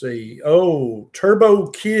 Let's see. Oh, Turbo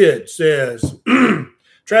Kid says,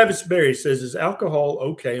 Travis Berry says, is alcohol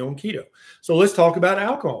okay on keto? So let's talk about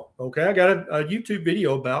alcohol. Okay, I got a YouTube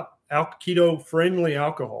video about keto-friendly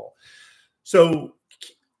alcohol. So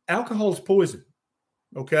alcohol is poison,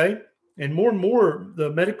 okay? And more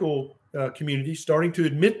the medical community is starting to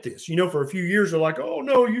admit this. For a few years, they're like, oh,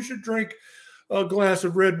 no, you should drink a glass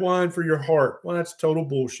of red wine for your heart. Well, that's total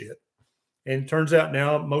bullshit. And it turns out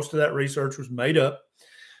now most of that research was made up.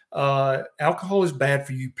 Alcohol is bad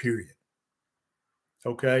for you, period.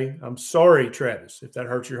 Okay? I'm sorry, Travis, if that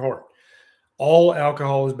hurts your heart. All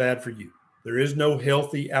alcohol is bad for you. There is no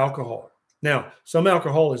healthy alcohol. Now, some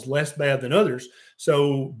alcohol is less bad than others.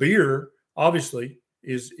 So beer, obviously,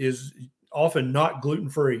 is often not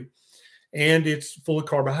gluten-free, and it's full of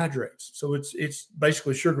carbohydrates. So it's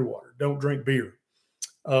basically sugar water. Don't drink beer.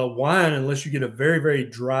 Wine, unless you get a very, very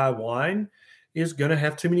dry wine, is going to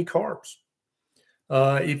have too many carbs.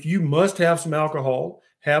 If you must have some alcohol,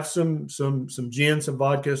 have some gin, some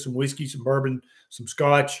vodka, some whiskey, some bourbon, some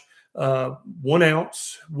scotch, 1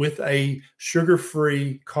 ounce with a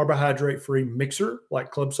sugar-free, carbohydrate-free mixer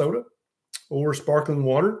like club soda or sparkling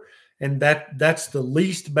water. And that's the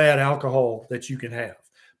least bad alcohol that you can have.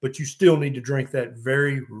 But you still need to drink that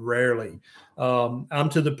very rarely. I'm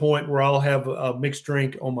to the point where I'll have a mixed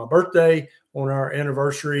drink on my birthday, on our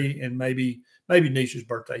anniversary, and maybe Neisha's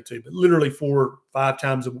birthday too. But literally 4 or 5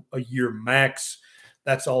 times a year max.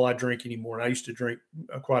 That's all I drink anymore. And I used to drink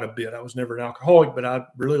quite a bit. I was never an alcoholic, but I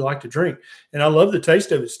really like to drink. And I love the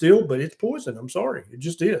taste of it still, but it's poison. I'm sorry. It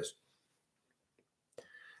just is.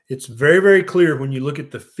 It's very, very clear when you look at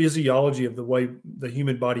the physiology of the way the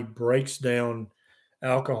human body breaks down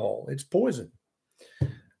alcohol. It's poison.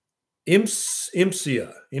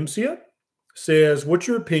 Imsia says, what's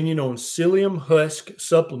your opinion on psyllium husk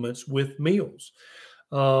supplements with meals?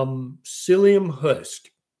 Psyllium husk.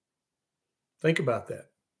 Think about that.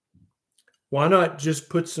 Why not just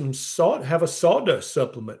put some salt, have a sawdust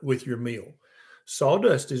supplement with your meal?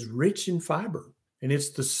 Sawdust is rich in fiber, and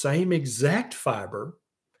it's the same exact fiber,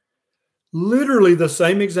 literally the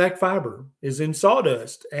same exact fiber is in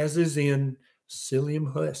sawdust as is in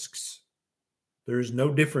psyllium husks. There is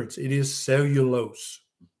no difference. It is cellulose.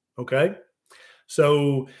 Okay?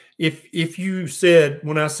 So if you said,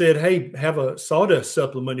 when I said, hey, have a sawdust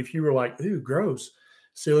supplement, if you were like, ooh, gross,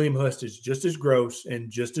 psyllium husk is just as gross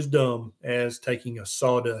and just as dumb as taking a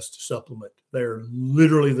sawdust supplement. They're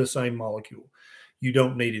literally the same molecule. You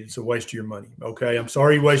don't need it. It's a waste of your money. Okay. I'm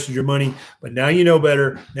sorry you wasted your money, but now you know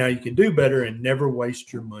better. Now you can do better and never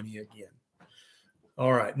waste your money again.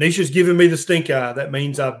 All right. Neisha's giving me the stink eye. That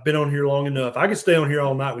means I've been on here long enough. I could stay on here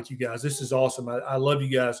all night with you guys. This is awesome. I love you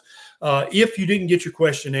guys. If you didn't get your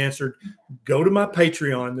question answered, go to my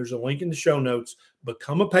Patreon. There's a link in the show notes.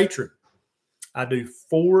 Become a patron. I do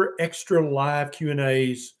 4 extra live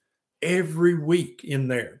Q&As every week in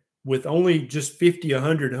there with only just 50,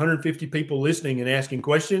 100, 150 people listening and asking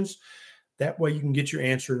questions. That way you can get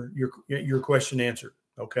your question answered.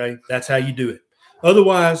 Okay. That's how you do it.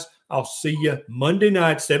 Otherwise, I'll see you Monday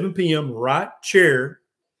night, 7 p.m. right chair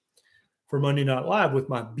for Monday Night Live with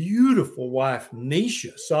my beautiful wife,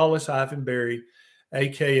 Neisha Solace-Berry,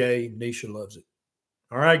 a.k.a. Neisha Loves It.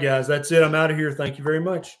 All right, guys, that's it. I'm out of here. Thank you very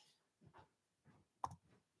much.